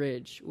to the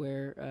bridge,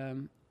 where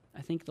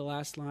I think the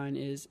last line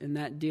is, "And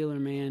that dealer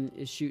man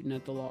is shooting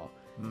at the law."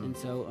 And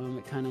so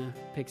it kind of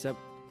picks up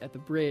at the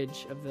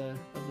bridge of the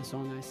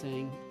song I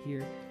sang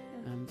here.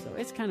 So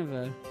it's kind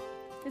of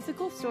It's a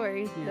cool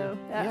story, though.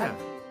 Yeah.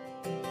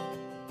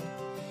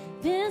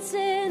 Been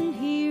sitting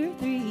here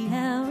 3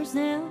 hours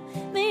now,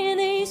 me and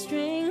these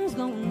strings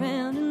going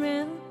round and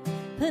round,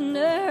 putting the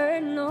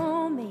hurting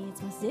on me.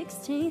 It's my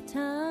 16th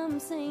time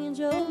singing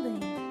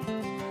Jolene.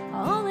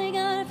 I only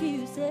got a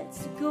few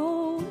sets to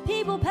go.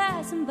 People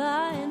passing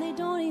by and they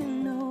don't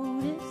even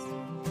notice.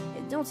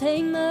 It don't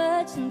take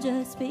much and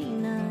just be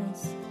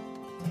nice.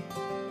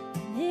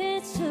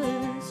 It's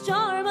just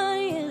jar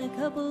money and a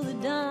couple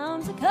of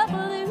dimes, a couple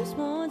of loose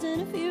ones,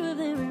 and a few of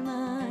them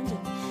remind you.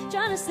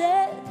 Trying to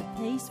set the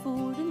pace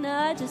for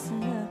tonight, just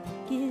enough.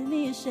 Give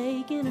me a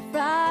shake and a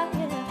fry.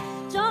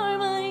 Yeah. Jar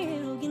money,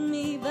 it'll get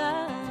me by.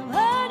 I'm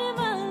hurting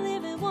my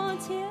living one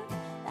tip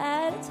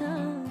at a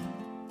time.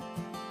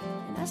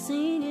 And I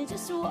seen you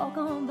just walk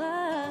on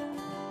by.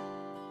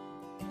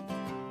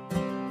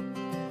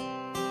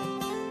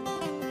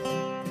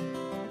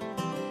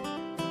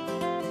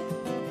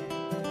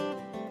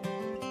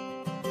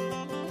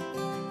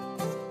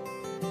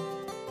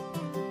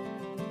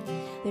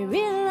 They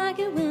really like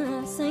it when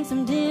I sing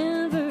some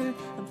Denver.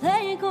 I'm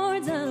playing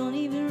chords I don't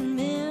even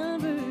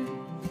remember,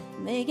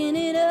 making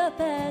it up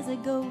as I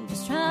go,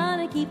 just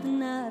trying to keep the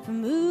night from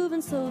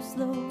moving so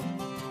slow.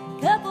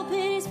 Couple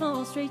pennies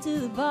fall straight to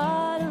the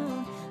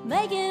bottom,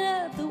 making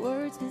up the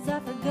words 'cause I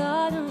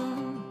forgot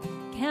them,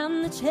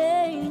 counting the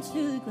change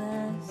to the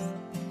glass.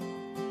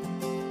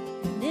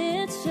 And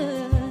it's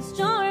just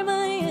jar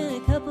money and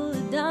a couple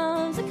of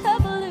dimes, a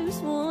couple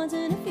loose ones,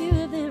 and a few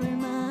of them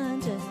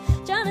remind just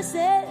trying to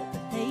set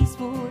pace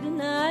for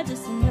tonight,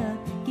 just enough.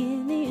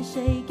 Give me a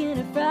shake and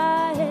a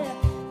fry.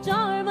 Yeah.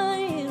 Jar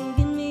money, it'll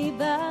get me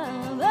by.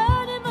 I'm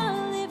burning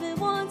my living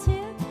one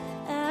tip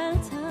at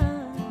a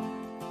time.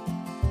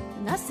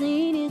 And I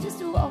seen it just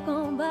to walk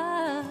on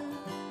by.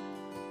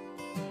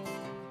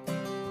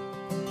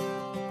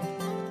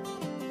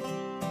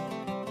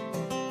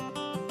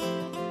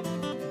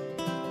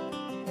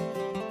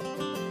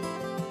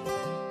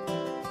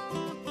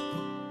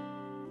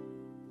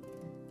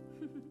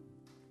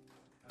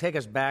 Take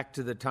us back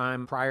to the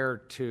time prior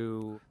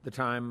to the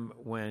time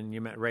when you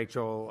met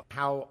Rachel.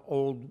 How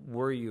old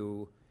were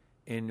you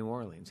in New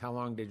Orleans? How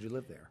long did you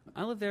live there?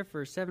 I lived there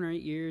for 7 or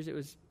 8 years. It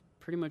was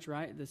pretty much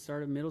right at the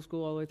start of middle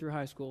school all the way through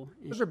high school.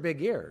 Those are big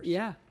years.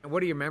 Yeah.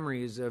 What are your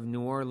memories of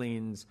New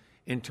Orleans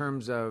in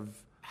terms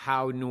of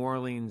how New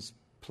Orleans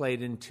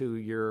played into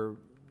your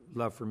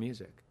love for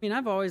music? I mean,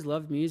 I've always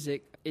loved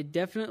music. It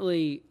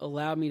definitely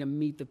allowed me to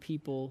meet the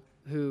people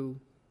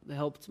who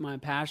helped my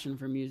passion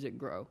for music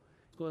grow.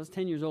 I was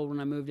 10 years old when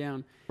I moved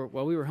down.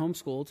 Well, we were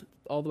homeschooled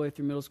all the way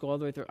through middle school, all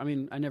the way through. I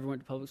mean, I never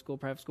went to public school,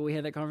 private school. We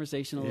had that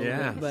conversation a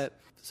little bit. But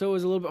so it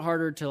was a little bit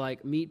harder to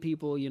like meet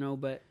people, you know.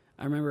 But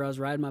I remember I was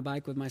riding my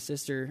bike with my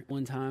sister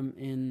one time,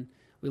 and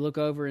we look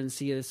over and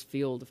see this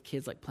field of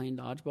kids like playing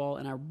dodgeball.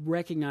 And I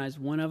recognized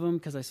one of them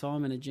because I saw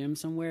him in a gym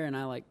somewhere, and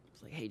I was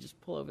like, hey,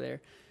 just pull over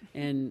there.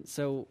 And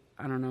so,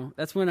 I don't know.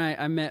 That's when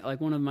I met like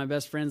one of my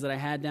best friends that I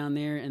had down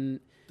there, and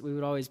we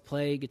would always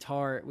play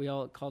guitar. We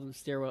all called them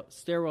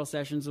stairwell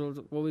sessions, or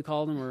what we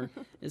called them, or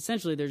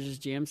essentially they're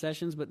just jam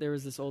sessions. But there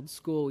was this old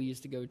school we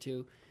used to go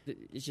to.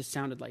 It just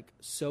sounded like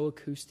so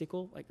acoustic.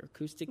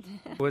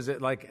 Was it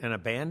like an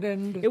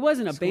abandoned? It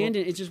wasn't school?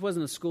 abandoned. It just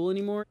wasn't a school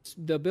anymore.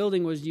 The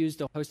building was used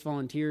to host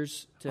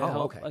volunteers to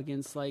help okay.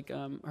 against like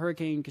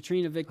Hurricane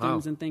Katrina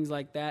victims and things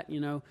like that, you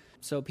know.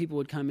 So people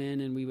would come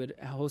in and we would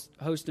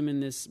host them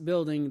in this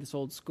building, this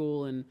old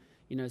school, and,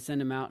 you know,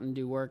 send them out and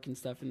do work and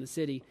stuff in the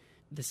city.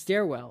 The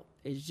stairwell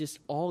is just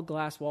all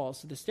glass walls.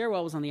 So the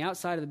stairwell was on the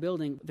outside of the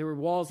building. There were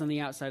walls on the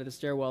outside of the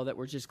stairwell that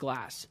were just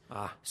glass.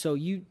 So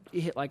you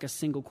hit like a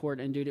single chord,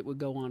 and dude, it would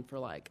go on for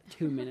like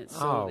 2 minutes.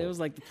 So it was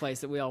like the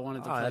place that we all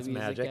wanted to play that's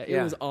music magic. at.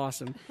 Yeah. It was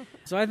awesome.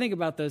 So I think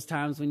about those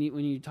times when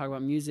you talk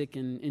about music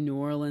in New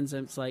Orleans,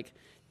 and it's like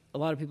a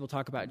lot of people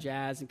talk about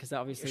jazz, and because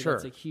obviously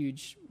that's a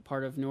huge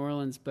part of New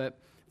Orleans. But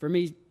for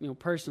me, you know,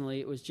 personally,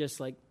 it was just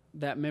like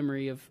that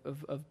memory of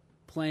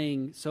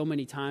playing so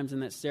many times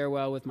in that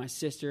stairwell with my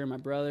sister and my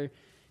brother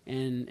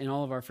and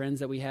all of our friends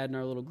that we had in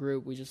our little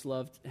group. We just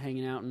loved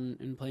hanging out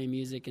and playing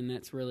music, and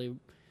that's really,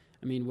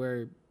 I mean,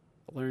 where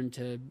I learned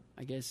to,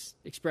 I guess,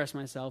 express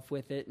myself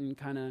with it and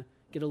kind of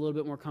get a little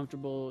bit more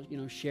comfortable, you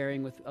know,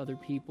 sharing with other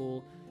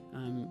people,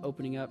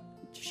 opening up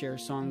to share a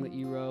song that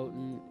you wrote,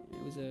 and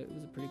it was a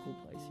pretty cool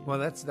place. You know? Well,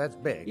 that's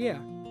big. Yeah.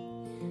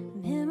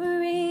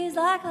 Memories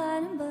like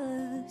lightning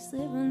bugs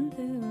slipping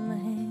through my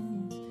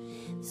hands.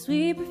 The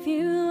sweet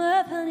perfume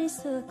of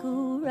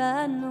honeysuckle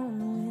riding on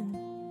the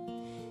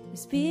wind. We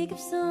speak of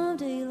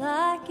someday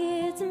like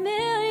it's a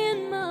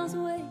million miles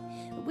away,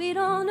 but we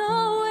don't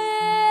know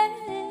it.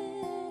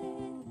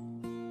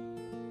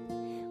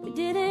 We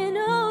didn't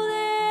know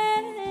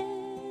that.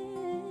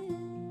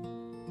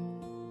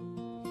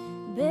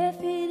 Bare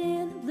feet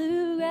in the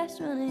bluegrass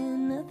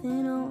running,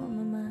 nothing on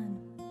my mind.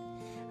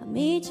 I'll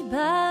meet you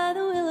by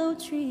the willow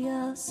tree,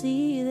 I'll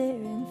see you there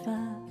in 5.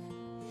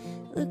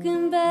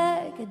 Looking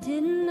back, I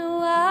didn't know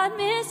I'd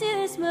miss you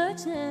this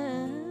much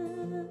now.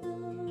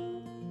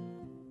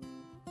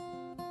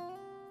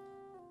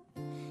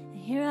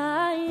 Here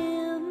I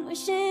am,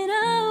 wishing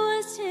I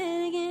was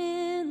 10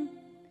 again,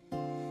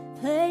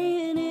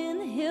 playing in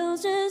the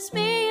hills, just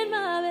me and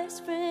my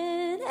best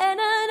friend. And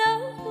I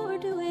know you're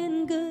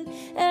doing good,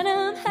 and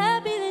I'm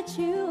happy that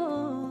you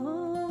are.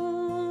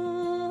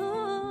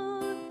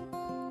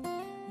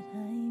 But I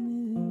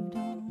moved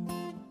on.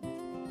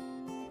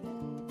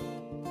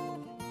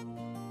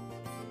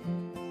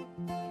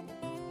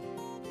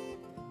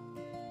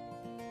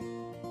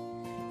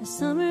 The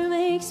summer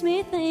makes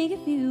me think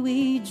of you,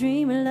 we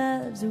dream our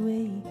lives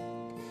away.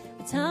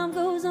 But time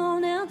goes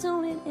on now,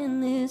 don't it,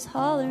 and this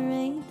holler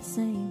ain't the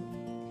same.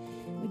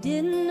 We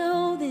didn't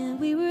know then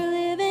we were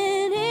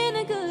living in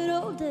the good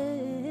old days.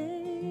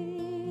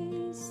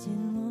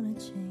 Didn't want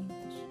to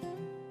change.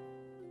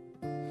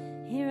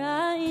 Here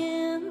I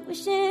am,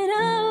 wishing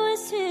I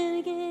was 10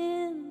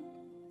 again,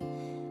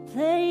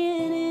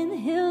 playing in the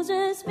hills,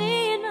 just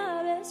me and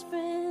my best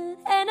friend.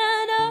 And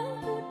I know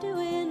you're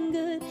doing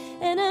good,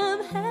 and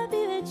I'm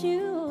happy that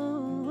you are.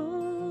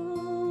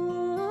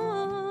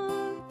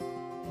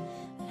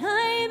 But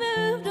I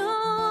moved on.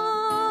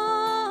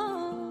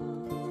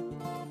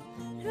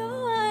 No,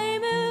 I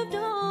moved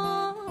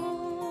on.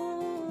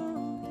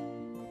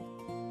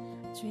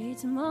 I'd trade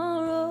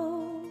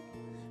tomorrow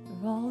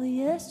for all the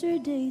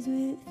yesterdays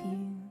with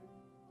you.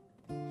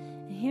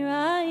 And here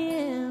I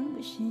am,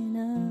 wishing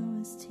I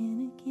was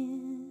 10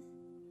 again,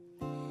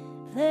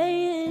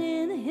 playing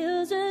in the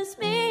hills, just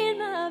me and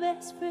my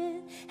best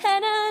friend.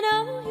 And I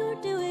know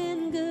you're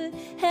doing good,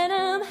 and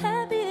I'm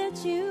happy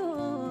that you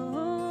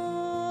are.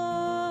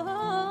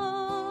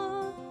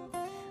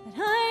 But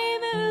I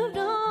moved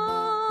on.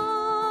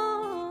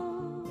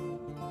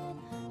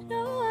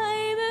 No,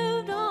 I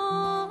moved on.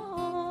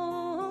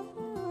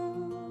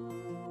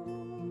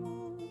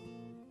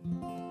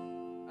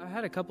 I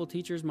had a couple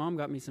teachers. Mom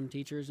got me some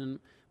teachers, and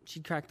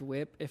she'd crack the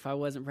whip if I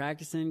wasn't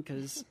practicing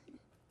because,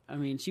 I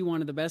mean, she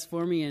wanted the best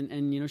for me,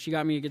 and you know, she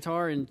got me a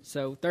guitar, and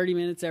so 30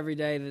 minutes every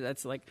day,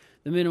 that's like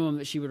the minimum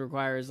that she would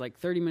require is like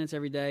 30 minutes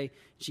every day.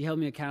 She held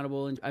me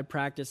accountable, and I'd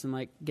practice and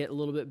like get a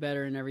little bit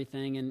better and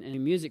everything, and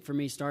music for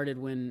me started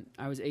when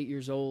I was 8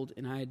 years old,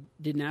 and I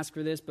didn't ask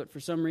for this, but for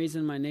some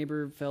reason my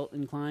neighbor felt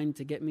inclined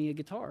to get me a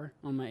guitar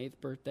on my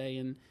 8th birthday,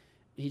 and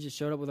he just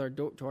showed up with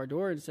to our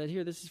door and said,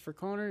 "Here, this is for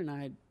Connor," and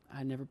I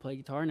never played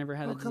guitar, never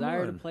had a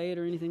desire to play it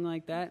or anything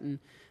like that, and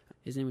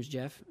his name was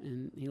Jeff,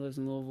 and he lives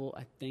in Louisville,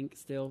 I think,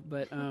 still.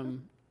 But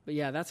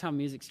yeah, that's how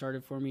music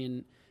started for me.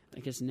 And I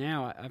guess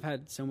now I've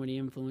had so many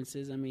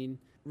influences. I mean,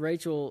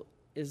 Rachel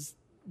is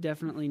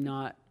definitely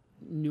not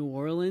New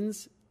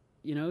Orleans,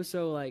 you know?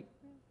 So, like,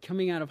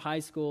 coming out of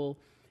high school,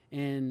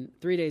 and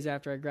 3 days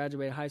after I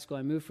graduated high school,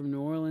 I moved from New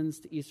Orleans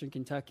to Eastern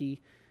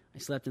Kentucky. I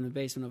slept in the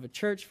basement of a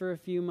church for a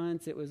few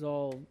months. It was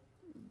all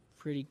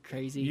pretty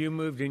crazy. You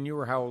moved, and you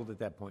were how old at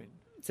that point?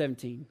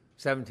 17.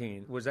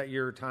 17. Was that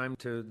your time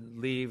to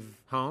leave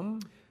home?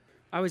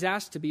 I was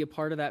asked to be a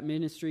part of that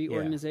ministry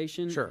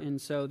organization, sure. And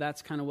so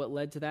that's kind of what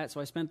led to that.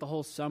 So I spent the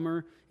whole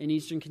summer in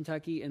Eastern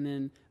Kentucky, and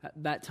then at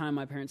that time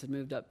my parents had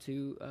moved up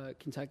to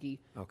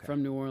Kentucky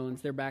from New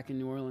Orleans. They're back in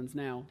New Orleans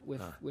now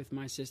with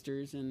my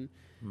sisters, and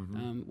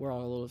we're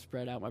all a little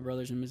spread out. My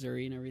brother's in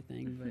Missouri and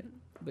everything,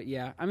 but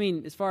yeah, I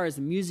mean, as far as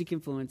the music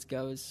influence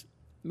goes,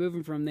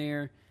 moving from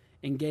there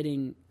and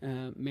getting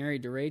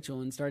married to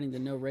Rachel and starting to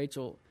know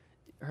Rachel,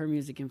 her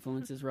music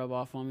influences rub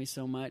off on me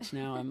so much.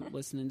 Now I'm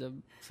listening to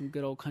some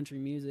good old country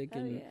music,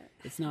 and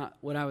it's not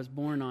what I was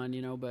born on,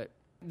 you know, but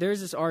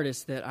there's this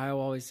artist that I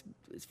always,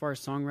 as far as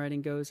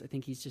songwriting goes, I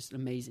think he's just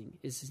amazing.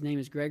 His name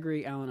is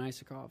Gregory Alan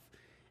Isakov,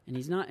 and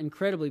he's not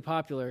incredibly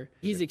popular.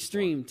 He's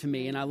extreme to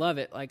me, and I love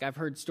it. Like, I've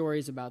heard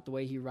stories about the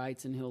way he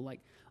writes, and he'll,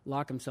 like,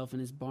 lock himself in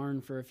his barn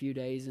for a few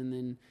days and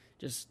then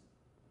just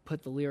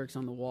put the lyrics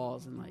on the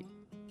walls and, like,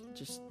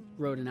 just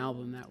wrote an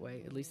album that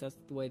way. At least that's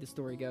the way the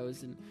story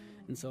goes, and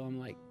so I'm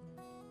like,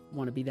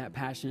 want to be that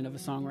passionate of a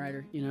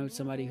songwriter, you know,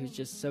 somebody who's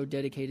just so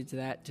dedicated to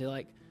that, to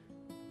like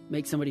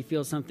make somebody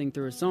feel something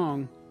through a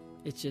song.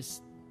 It's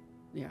just,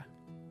 yeah.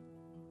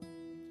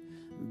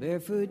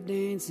 Barefoot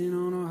dancing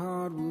on a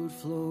hardwood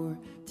floor,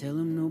 tell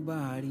him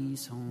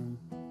nobody's home.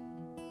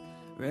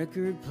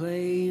 Record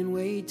playing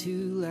way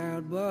too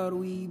loud, but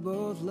we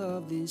both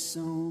love this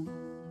song.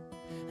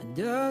 A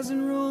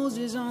dozen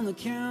roses on the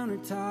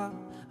countertop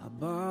I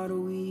bought a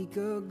week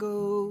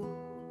ago.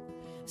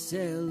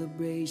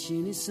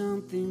 Celebration is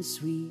something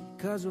sweet,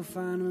 'cause we're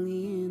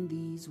finally in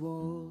these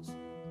walls.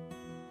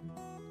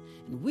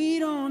 And we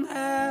don't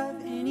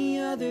have any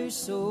other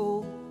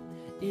soul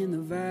in the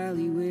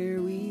valley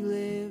where we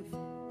live.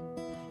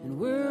 And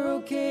we're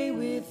okay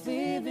with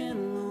living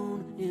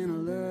alone and I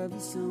love you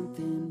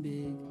something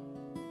big.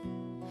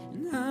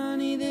 And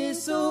honey,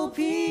 this old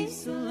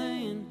piece of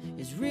land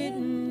is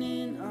written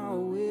in our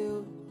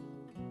will,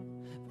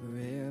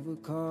 forever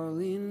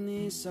calling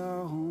this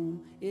our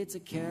home. It's a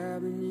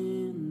cabin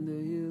in the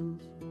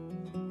hills.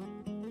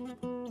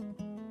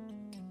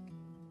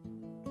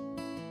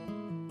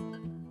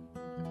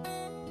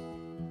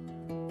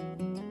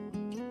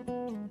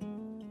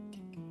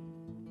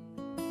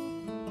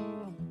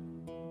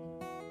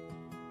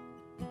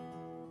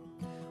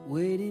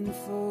 Waiting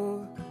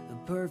for the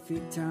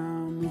perfect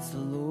time, it's the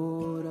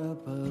Lord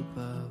up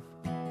above,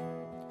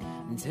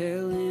 and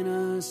telling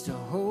us to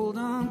hold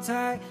on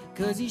tight,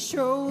 'cause he's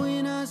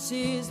showing us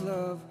his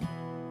love.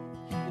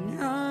 And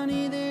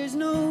honey, there's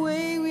no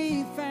way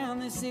we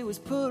found this, it was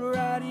put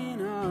right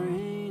in our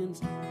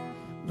hands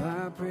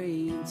by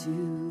praying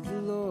to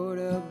the Lord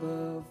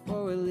above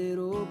for a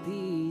little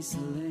piece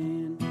of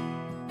land.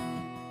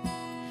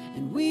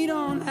 And we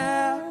don't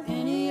have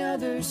any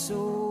other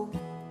soul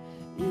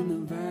in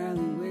the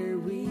valley where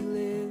we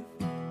live.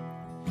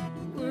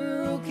 And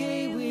we're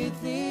okay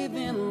with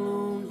living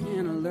alone,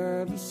 and I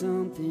love you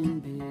something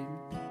big.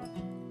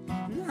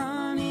 And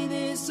honey,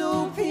 this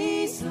old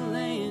piece of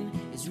land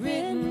is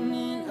written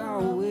in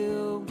our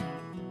will,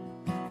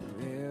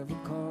 forever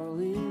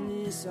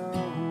calling this our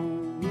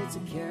home. It's a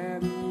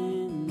cabin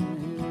in the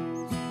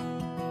hills.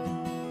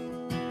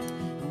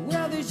 And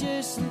well, there's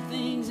just some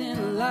things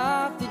in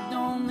life that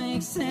don't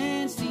make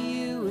sense to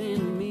you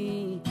and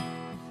me,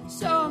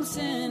 so I'm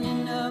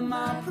sending up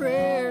my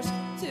prayers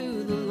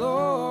to the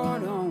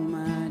Lord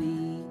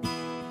Almighty,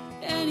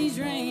 and he's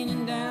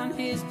raining down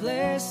his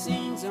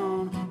blessings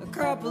on a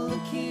couple of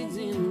kids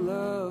in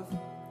love.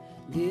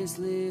 This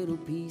little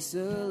piece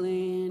of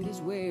land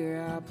is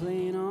where I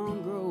plan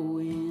on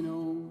growing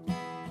old.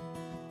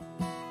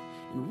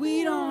 And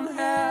we don't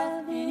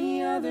have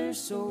any other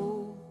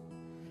soul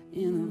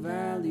in the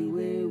valley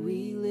where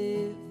we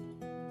live.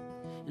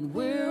 And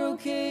we're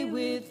okay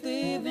with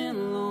living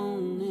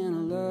alone, and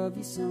I love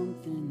you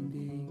something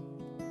big.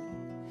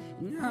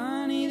 And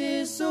honey,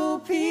 this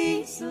old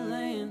piece of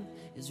land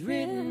is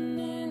written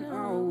in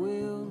our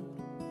will,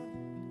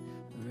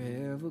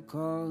 forever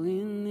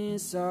calling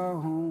this our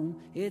home.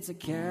 It's a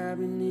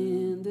cabin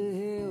in the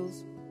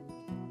hills,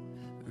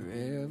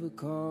 forever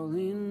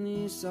calling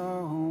this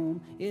our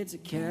home. It's a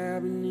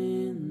cabin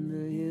in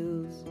the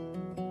hills.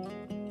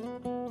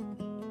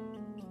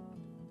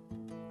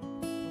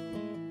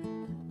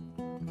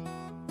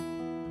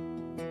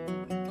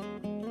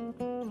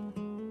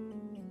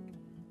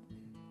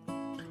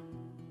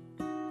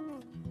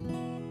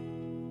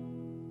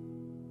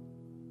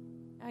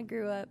 I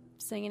grew up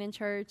singing in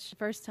church.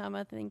 First time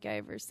I think I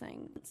ever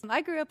sang.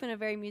 I grew up in a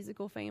very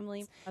musical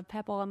family. My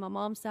papa on my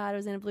mom's side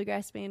was in a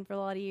bluegrass band for a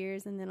lot of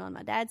years, and then on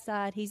my dad's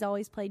side, he's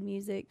always played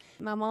music.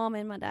 My mom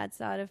and my dad's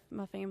side of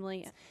my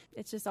family,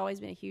 it's just always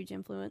been a huge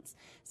influence.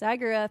 So I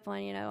grew up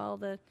on, all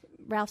the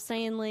Ralph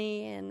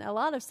Stanley and a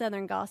lot of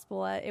Southern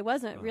gospel. It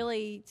wasn't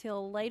really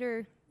till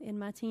later in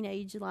my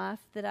teenage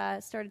life that I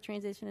started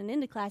transitioning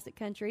into classic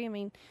country. I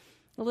mean,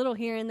 a little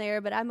here and there,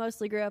 but I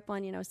mostly grew up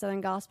on,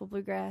 Southern gospel,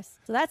 bluegrass.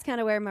 So that's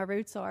kind of where my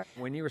roots are.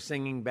 When you were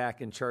singing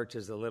back in church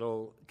as a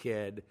little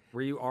kid,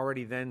 were you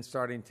already then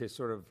starting to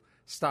sort of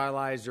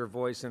stylize your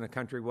voice in a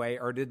country way,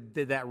 or did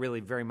that really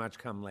very much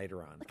come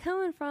later on?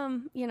 Coming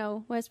from,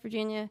 West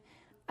Virginia,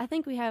 I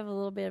think we have a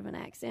little bit of an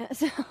accent.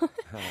 So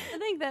I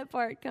think that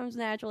part comes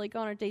naturally.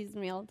 Connor teases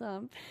me all the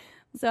time.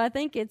 So I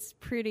think it's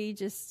pretty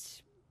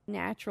just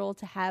natural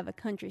to have a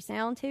country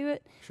sound to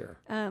it. Sure.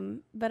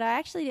 But I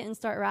actually didn't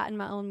start writing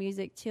my own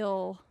music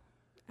till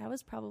I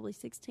was probably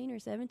 16 or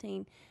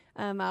 17.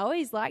 I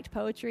always liked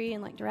poetry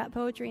and liked to write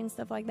poetry and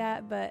stuff like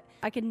that, but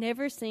I could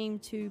never seem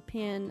to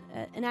pen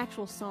an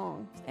actual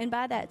song. And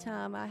by that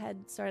time, I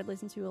had started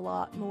listening to a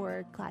lot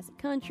more classic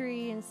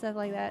country and stuff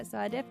like that, so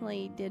I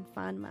definitely did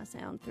find my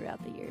sound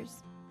throughout the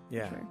years.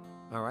 Yeah. Sure.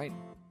 All right.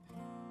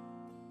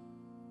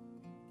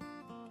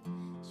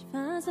 She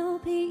finds no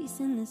peace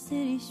in the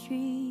city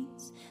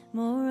streets,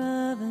 more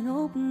of an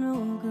open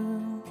road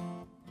girl.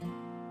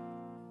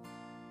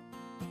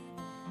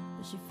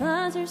 But she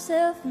finds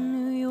herself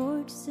in New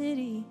York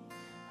City,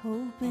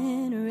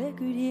 hoping a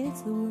record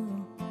hits the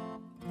world.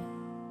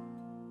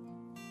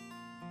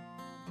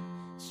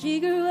 She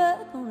grew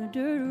up on a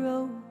dirt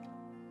road,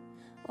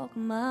 walk a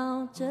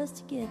mile just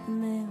to get the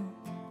mail.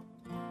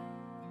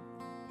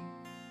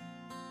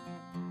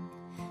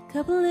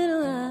 Couple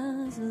little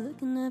eyes are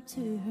looking up to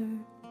her,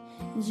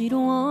 and she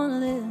don't wanna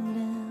let them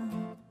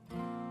down.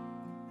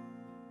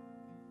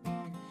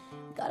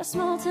 Got a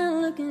small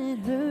town looking at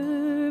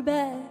her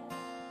back,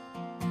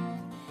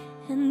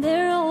 and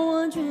they're all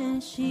wondering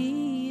if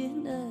she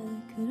and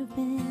I could have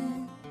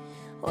been.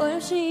 What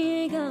if she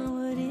ain't got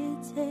what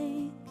it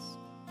takes?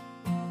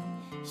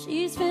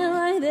 She's feeling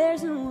like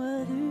there's no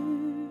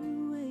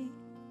other way.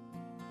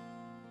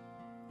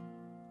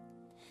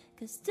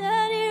 'Cause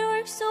Daddy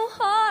works so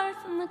hard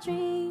for my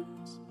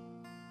dreams,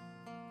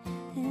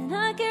 and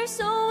I care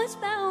so much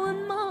about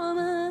what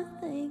Mama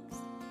thinks.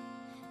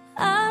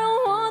 I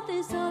don't want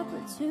this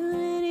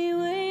opportunity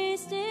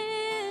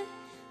wasted.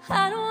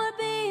 I don't want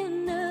to be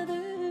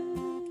another.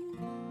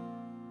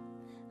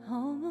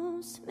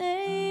 Almost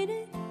made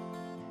it.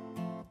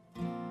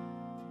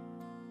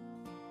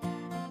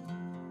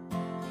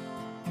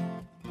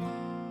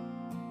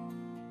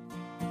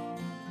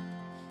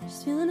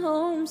 She's feeling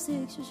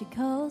homesick, so she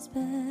calls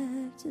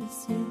back to the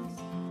 6.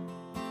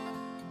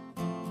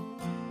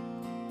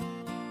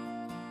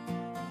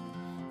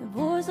 The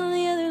voice on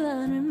the other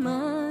line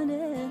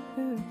reminded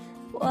her of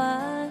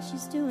why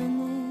she's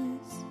doing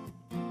this.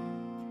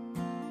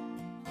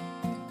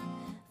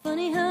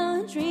 Funny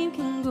how a dream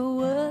can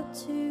go up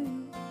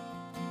to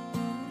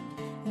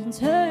and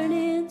turn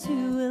into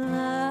a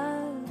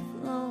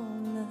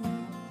lifelong love.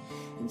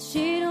 And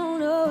she don't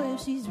know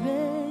if she's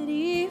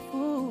ready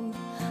for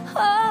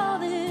all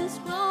this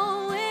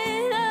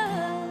growing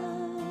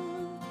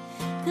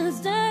up. 'Cause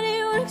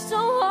Daddy works so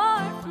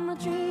hard for my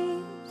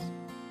dreams,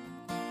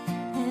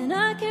 and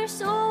I care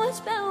so much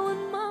about what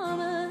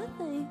Mama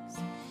thinks.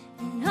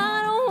 And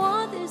I don't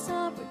want this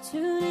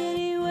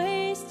opportunity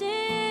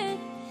wasted.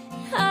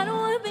 I don't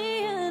want to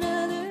be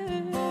another.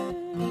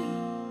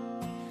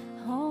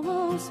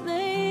 Almost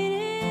made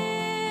it.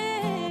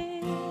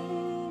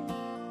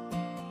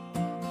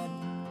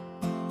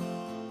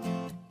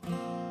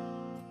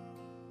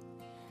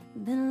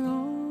 Been a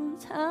long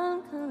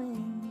time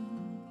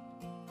coming,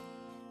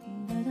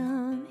 but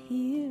I'm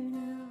here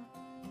now.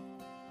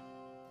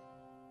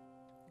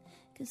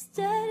 'Cause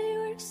Daddy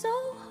works so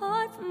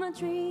hard for my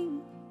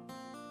dream,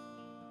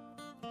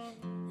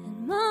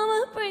 and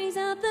Mama brings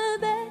out the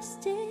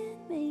best in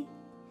me.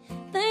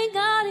 Thank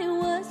God it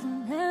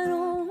wasn't that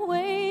all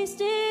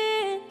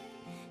wasted,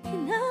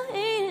 and I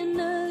ain't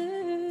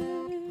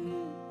another.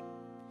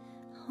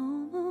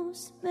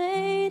 Almost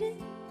made it.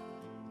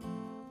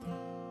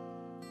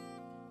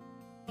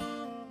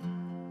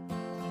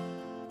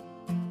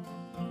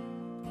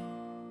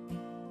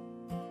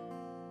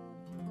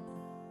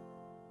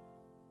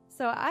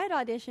 So I had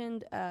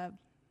auditioned a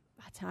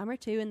time or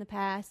two in the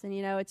past, and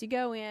it's you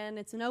go in,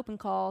 it's an open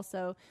call,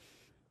 so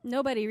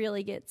nobody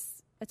really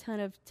gets a ton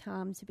of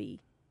time to be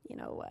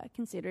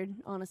considered.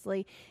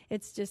 Honestly,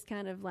 it's just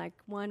kind of like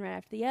one right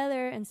after the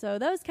other, and so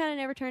those kind of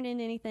never turned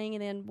into anything.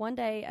 And then one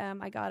day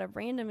I got a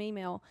random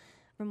email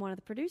from one of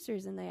the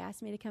producers, and they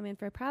asked me to come in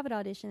for a private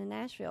audition in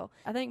Nashville.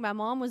 I think my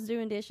mom was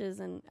doing dishes,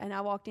 and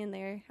I walked in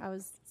there. I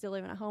was still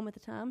living at home at the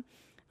time.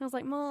 I was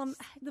like, Mom,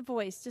 The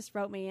Voice just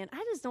wrote me in.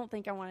 I just don't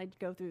think I want to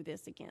go through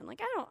this again. Like,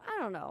 I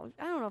don't know.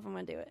 I don't know if I'm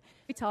going to do it.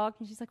 We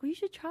talked, and she's like, well, you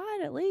should try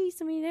it at least.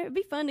 I mean, it would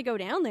be fun to go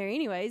down there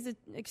anyways. An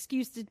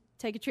excuse to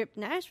take a trip to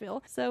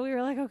Nashville. So we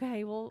were like,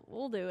 okay,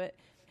 we'll do it.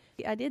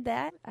 I did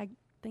that. I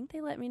think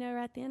they let me know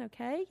right then,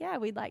 okay, yeah,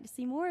 we'd like to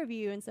see more of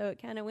you. And so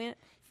it kind of went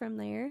from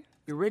there.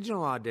 The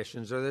original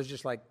auditions, are those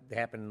just like they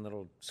happen in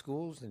little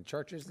schools and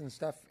churches and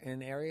stuff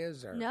in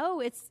areas? Or?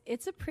 No,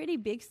 it's a pretty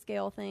big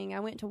scale thing.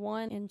 I went to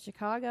one in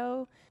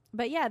Chicago,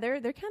 but yeah,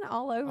 they're kind of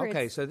all over.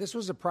 Okay, so this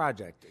was a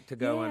project to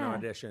go and Yeah.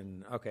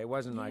 audition. Okay, it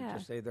wasn't like Yeah.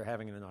 just say they're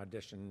having an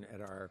audition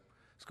at our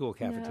school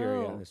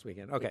cafeteria No. this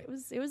weekend. Okay,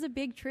 It was a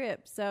big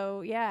trip. So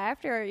yeah,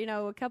 after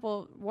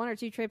one or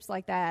two trips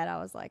like that,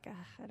 I was like,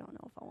 I don't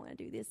know if I want to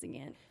do this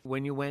again.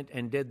 when you went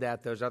and did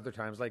that those other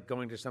times, like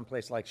going to some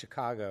place like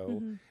Chicago,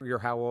 Mm-hmm. you're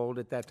how old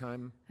at that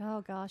time?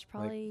 Oh gosh,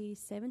 probably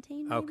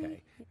 17 maybe.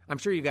 Okay, I'm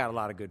sure you got a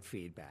lot of good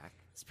feedback.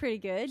 It's pretty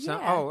good. Some,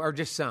 yeah. Oh, or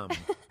just some.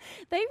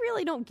 They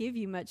really don't give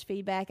you much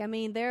feedback. I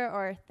mean, there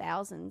are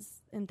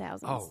thousands and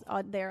thousands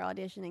there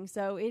auditioning,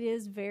 so it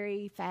is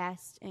very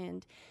fast.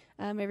 And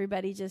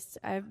everybody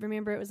I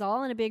remember it was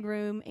all in a big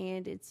room,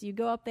 and you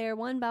go up there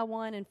one by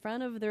one in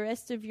front of the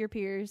rest of your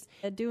peers,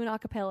 do an a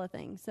cappella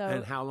thing. So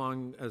And how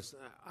long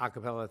a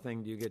cappella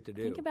thing do you get to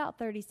do? I think about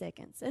 30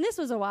 seconds. And this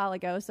was a while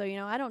ago, so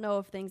I don't know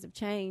if things have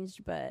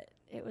changed, but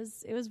it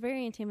was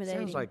very intimidating.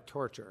 Sounds like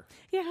torture.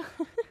 Yeah.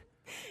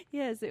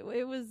 Yes, it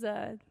was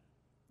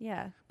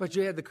yeah. But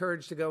you had the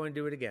courage to go and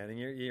do it again, and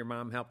your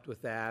mom helped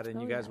with that, and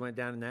Oh, you guys yeah. went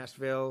down to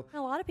Nashville.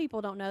 A lot of people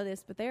don't know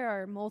this, but there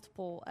are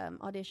multiple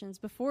auditions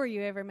before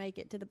you ever make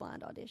it to the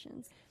blind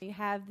auditions. You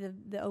have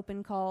the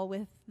open call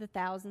with the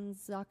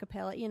thousands a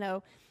cappella,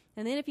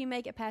 and then if you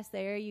make it past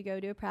there, you go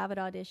to a private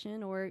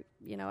audition, or,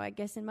 I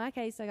guess in my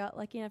case, I got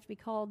lucky enough to be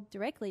called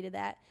directly to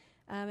that.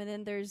 And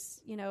then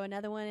there's,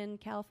 another one in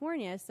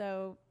California.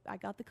 So I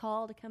got the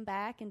call to come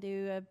back and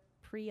do a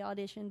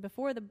pre-audition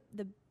before the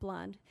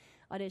blind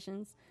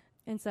auditions.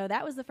 And so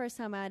that was the first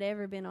time I'd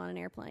ever been on an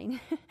airplane.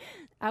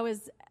 I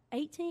was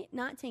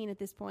 19 at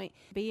this point,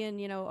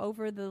 being,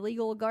 over the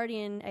legal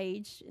guardian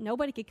age.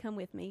 Nobody could come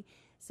with me.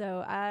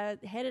 So I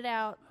headed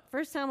out,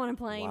 first time on a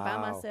plane by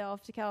Wow.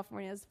 myself to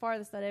California. It was the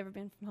farthest I'd ever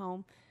been from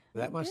home.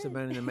 That must have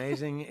been an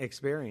amazing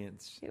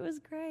experience. It was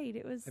great.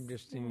 It was. I'm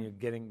just seeing you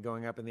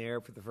going up in the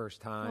air for the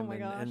first time, Oh, my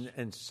gosh.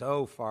 and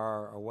so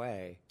far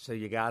away. So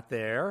you got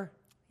there,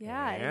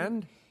 Yeah,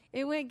 and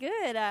it went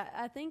good.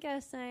 I think I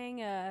sang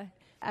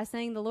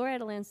the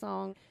Loretta Lynn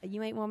song,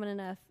 "You Ain't Woman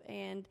Enough,"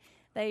 and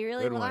they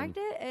really Good one. liked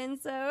it. And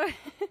so,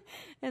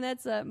 and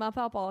that's my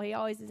pawpaw. He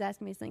always is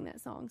asking me to sing that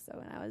song. So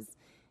when I was,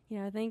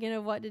 thinking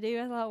of what to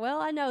do. I thought,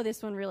 well, I know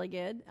this one really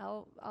good.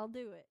 I'll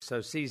do it.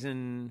 So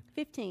season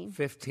 15.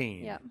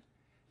 15. Yep.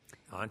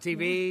 On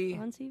TV.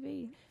 On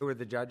TV. Who were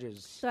the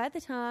judges? So at the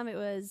time, it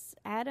was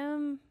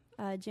Adam,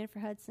 Jennifer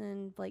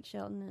Hudson, Blake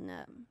Shelton,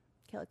 and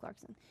Kelly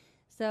Clarkson.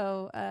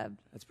 So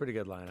That's a pretty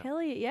good lineup.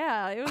 Kelly,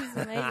 yeah, it was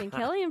amazing.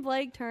 Kelly and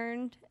Blake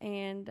turned,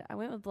 and I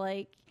went with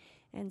Blake.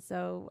 And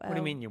so, What do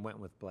you mean you went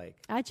with Blake?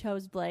 I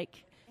chose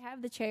Blake. They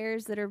have the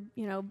chairs that are,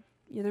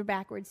 they're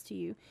backwards to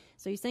you.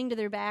 So you sing to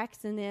their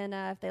backs, and then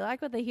if they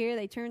like what they hear,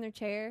 they turn their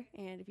chair.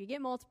 And if you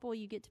get multiple,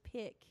 you get to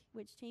pick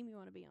which team you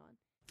want to be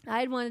on.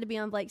 I had wanted to be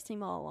on Blake's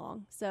team all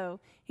along. So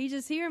he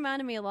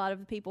reminded me a lot of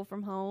the people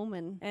from home,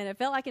 and it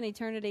felt like an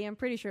eternity. I'm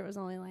pretty sure it was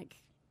only like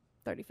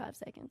 35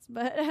 seconds.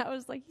 But I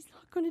was like, he's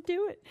not going to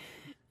do it.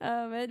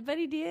 But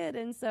he did,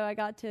 and so I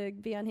got to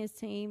be on his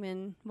team.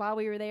 And while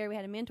we were there, we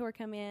had a mentor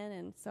come in,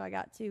 and so I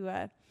got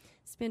to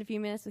spend a few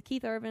minutes with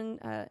Keith Urban.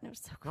 And it was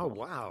so cool. Oh,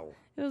 wow.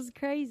 It was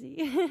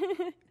crazy.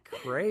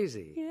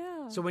 Crazy.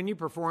 Yeah. So when you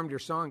performed your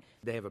song,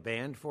 they have a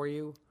band for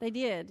you? They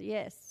did,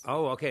 yes.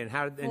 Oh, okay. And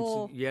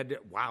Full- so you had to,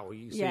 wow. So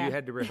Yeah. you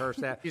had to rehearse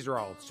that? These are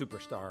all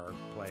superstar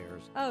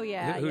players. Oh,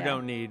 yeah. Who yeah.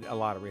 don't need a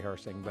lot of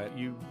rehearsing, but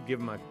you give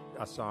them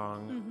a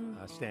song,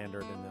 a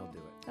standard, and they'll do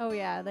it. Oh,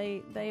 yeah.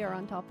 They are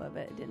on top of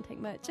it. It didn't take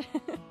much.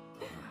 Yeah.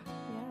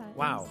 it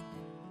Wow. was-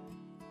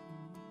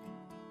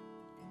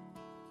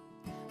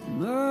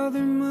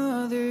 Mother,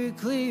 mother,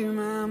 clear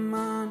my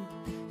mind.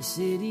 The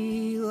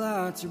city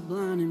lights are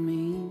blinding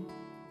me.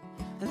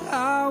 The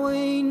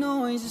highway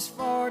noise is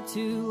far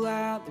too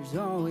loud. There's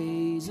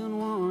always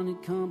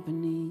unwanted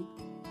company.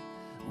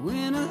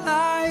 When I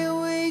lie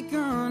awake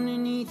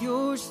underneath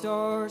your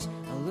stars,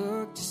 I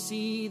look to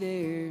see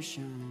their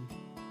shine.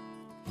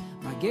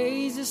 My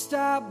gaze is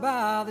stopped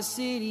by the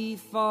city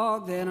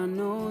fog that I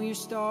know your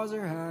stars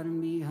are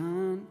hiding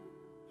behind.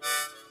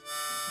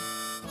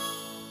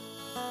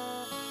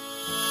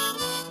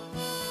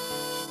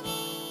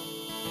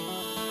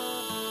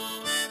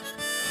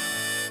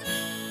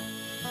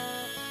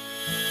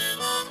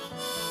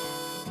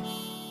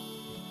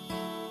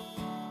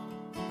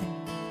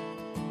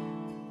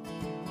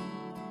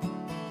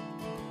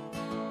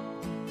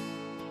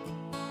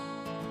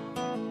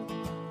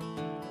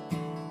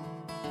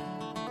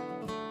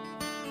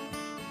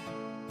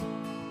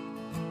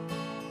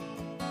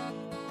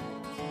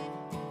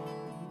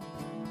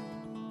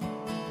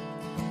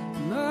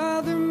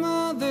 Mother,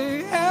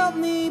 mother, help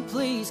me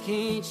please.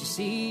 Can't you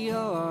see I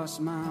lost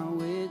my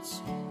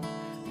wits?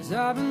 'Cause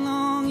I've been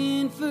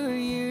longing for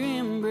your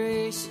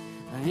embrace.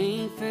 I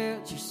ain't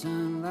felt your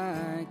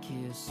sunlight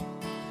kiss.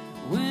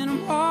 When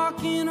I'm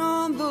walking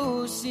on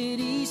those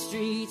city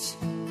streets,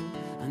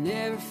 I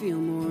never feel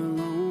more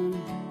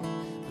alone.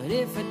 But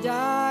if I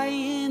die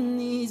in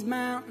these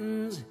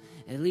mountains,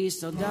 at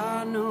least I'll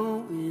die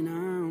knowing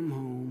I'm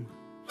home.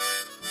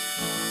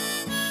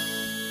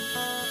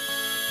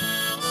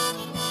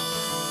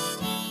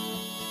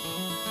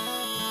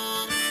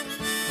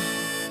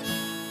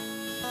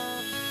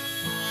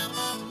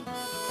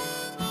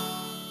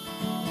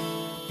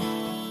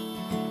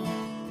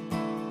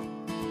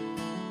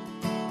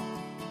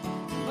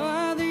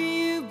 Mother,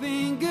 you've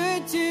been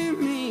good to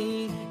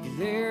me. You're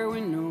there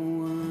when no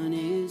one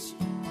is.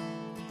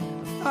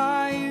 A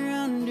fire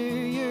under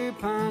your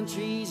pine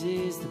trees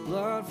is the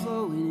blood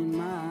flowing in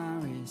my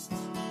wrists.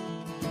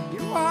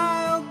 You're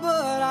wild,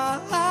 but I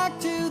like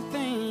to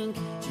think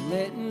that you're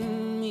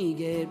letting me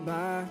get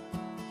by.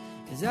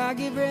 'Cause I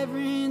give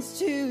reverence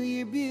to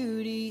your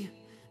beauty,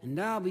 and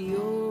I'll be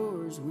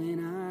yours when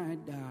I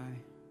die.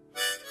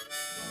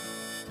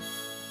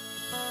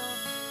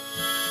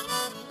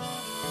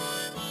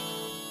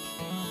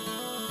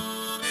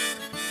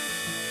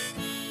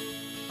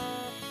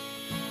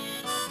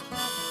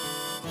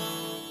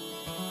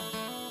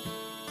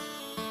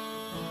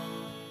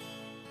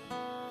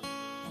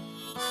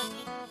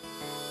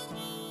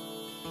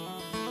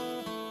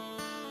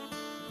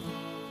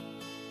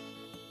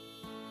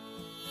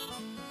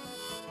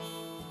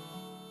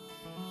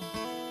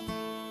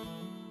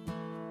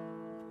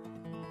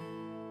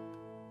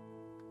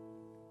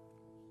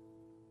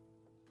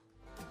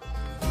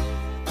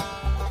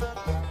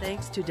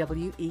 Thanks to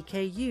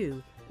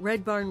WEKU,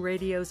 Red Barn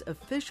Radio's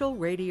official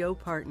radio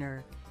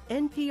partner,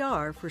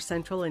 NPR for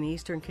Central and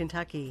Eastern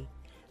Kentucky.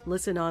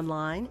 Listen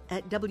online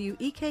at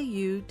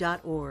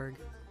weku.org.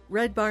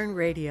 Red Barn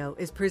Radio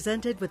is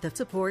presented with the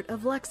support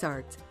of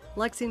LexArts,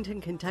 Lexington,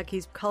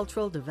 Kentucky's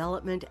cultural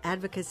development,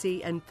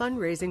 advocacy, and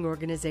fundraising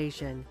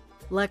organization.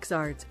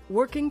 LexArts,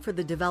 working for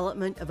the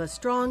development of a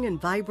strong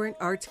and vibrant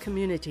arts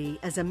community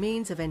as a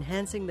means of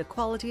enhancing the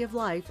quality of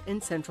life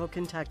in Central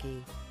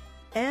Kentucky.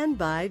 And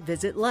by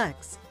Visit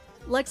Lex,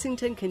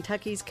 Lexington,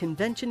 Kentucky's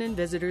Convention and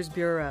Visitors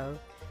Bureau.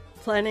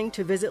 Planning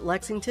to visit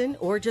Lexington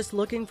or just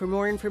looking for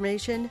more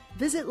information?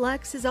 Visit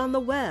Lex is on the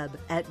web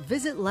at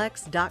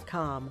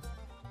visitlex.com.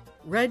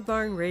 Red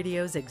Barn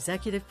Radio's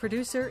executive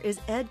producer is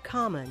Ed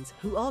Commons,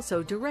 who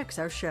also directs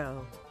our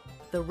show.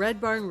 The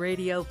Red Barn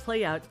Radio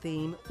playout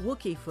theme,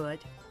 Wookie Foot,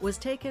 was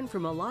taken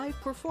from a live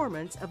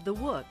performance of the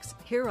Wooks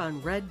here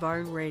on Red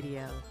Barn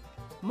Radio.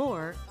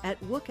 More at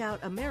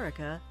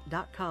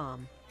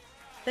WookoutAmerica.com.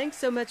 Thanks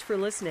so much for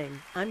listening.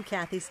 I'm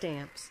Kathy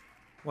Stamps.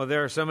 Well,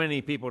 there are so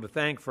many people to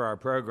thank for our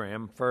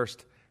program.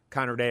 First,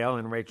 Connor Dale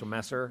and Rachel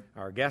Messer,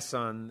 our guests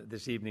on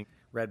this evening,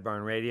 Red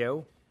Barn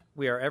Radio.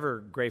 We are ever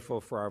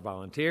grateful for our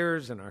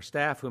volunteers and our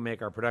staff who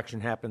make our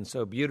production happen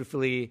so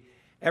beautifully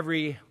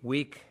every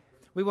week.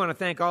 We want to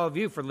thank all of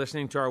you for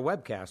listening to our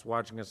webcast,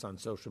 watching us on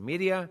social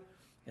media,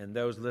 and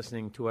those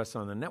listening to us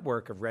on the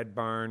network of Red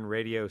Barn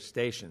radio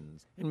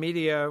stations and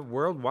media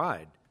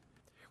worldwide.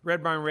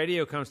 Red Barn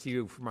Radio comes to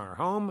you from our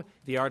home,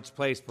 the Arts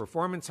Place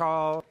Performance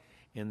Hall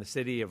in the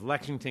city of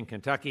Lexington,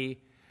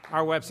 Kentucky.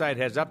 Our website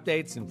has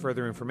updates and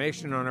further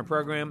information on our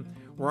program.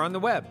 We're on the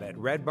web at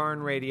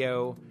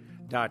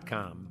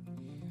redbarnradio.com.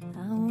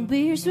 I won't be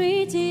your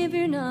sweet tea if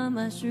you're not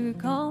my sugar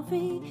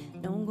coffee.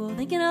 Don't go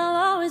thinking I'll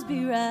always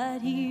be right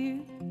here.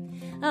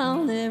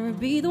 I'll never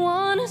be the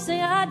one to say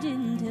I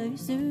didn't tell you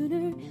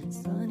sooner.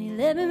 Sonny,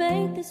 let me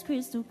make this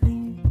crystal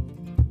clear.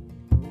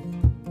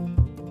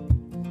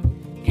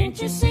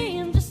 Can't you see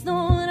I'm just the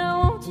one I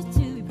want you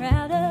to be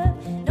proud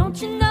of?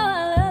 Don't you know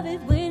I love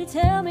it when you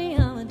tell me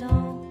I'm a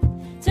doll?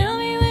 Tell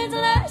me when's the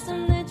last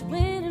time that you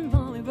went and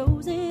bought me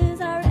roses.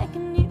 I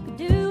reckon you could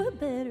do a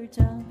better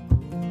job.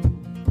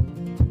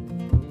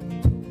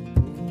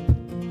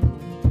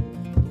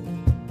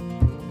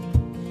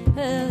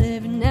 Well,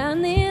 every now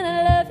and then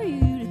I'd love for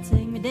you to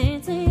take me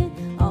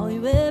dancing. All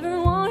you ever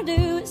want to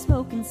do is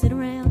smoke and sit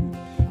around.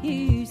 You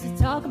used to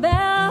talk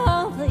about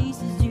all the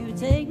places you would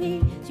take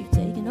me. You've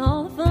taken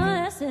all the fun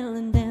out of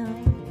settling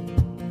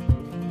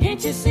down.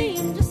 Can't you see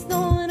I'm just the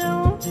one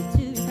I want you to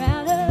be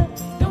proud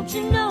of? Don't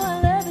you know I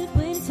love it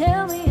when you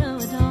tell me I'm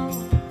a doll?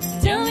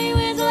 Tell me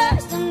when's the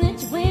last time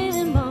that you went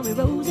and bought me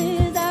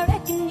roses. I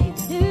reckon you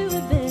could do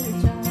a better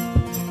job.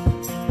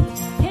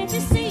 Can't you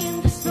see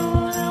I'm just the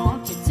one I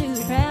want you to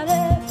be proud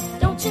of?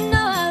 Don't you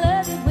know I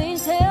love it when you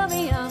tell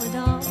me I'm a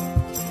doll?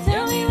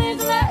 Tell me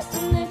when's the last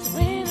time that you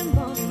went and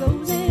bought me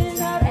roses.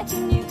 I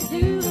reckon you could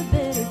do a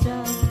better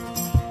job.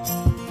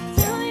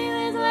 Tell me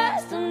when's the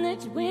last time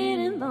that you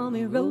went and bought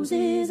me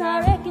roses. I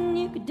reckon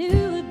you could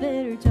do a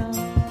better job.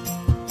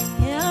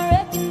 Yeah, I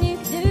reckon you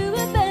could do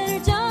a better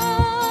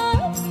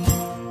job.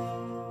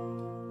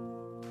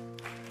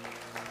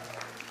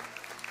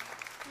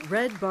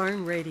 Red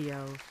Barn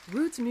Radio,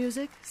 roots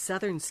music,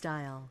 Southern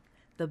style.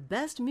 The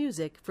best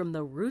music from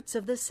the roots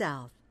of the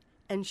South,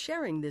 and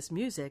sharing this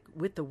music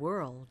with the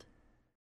world.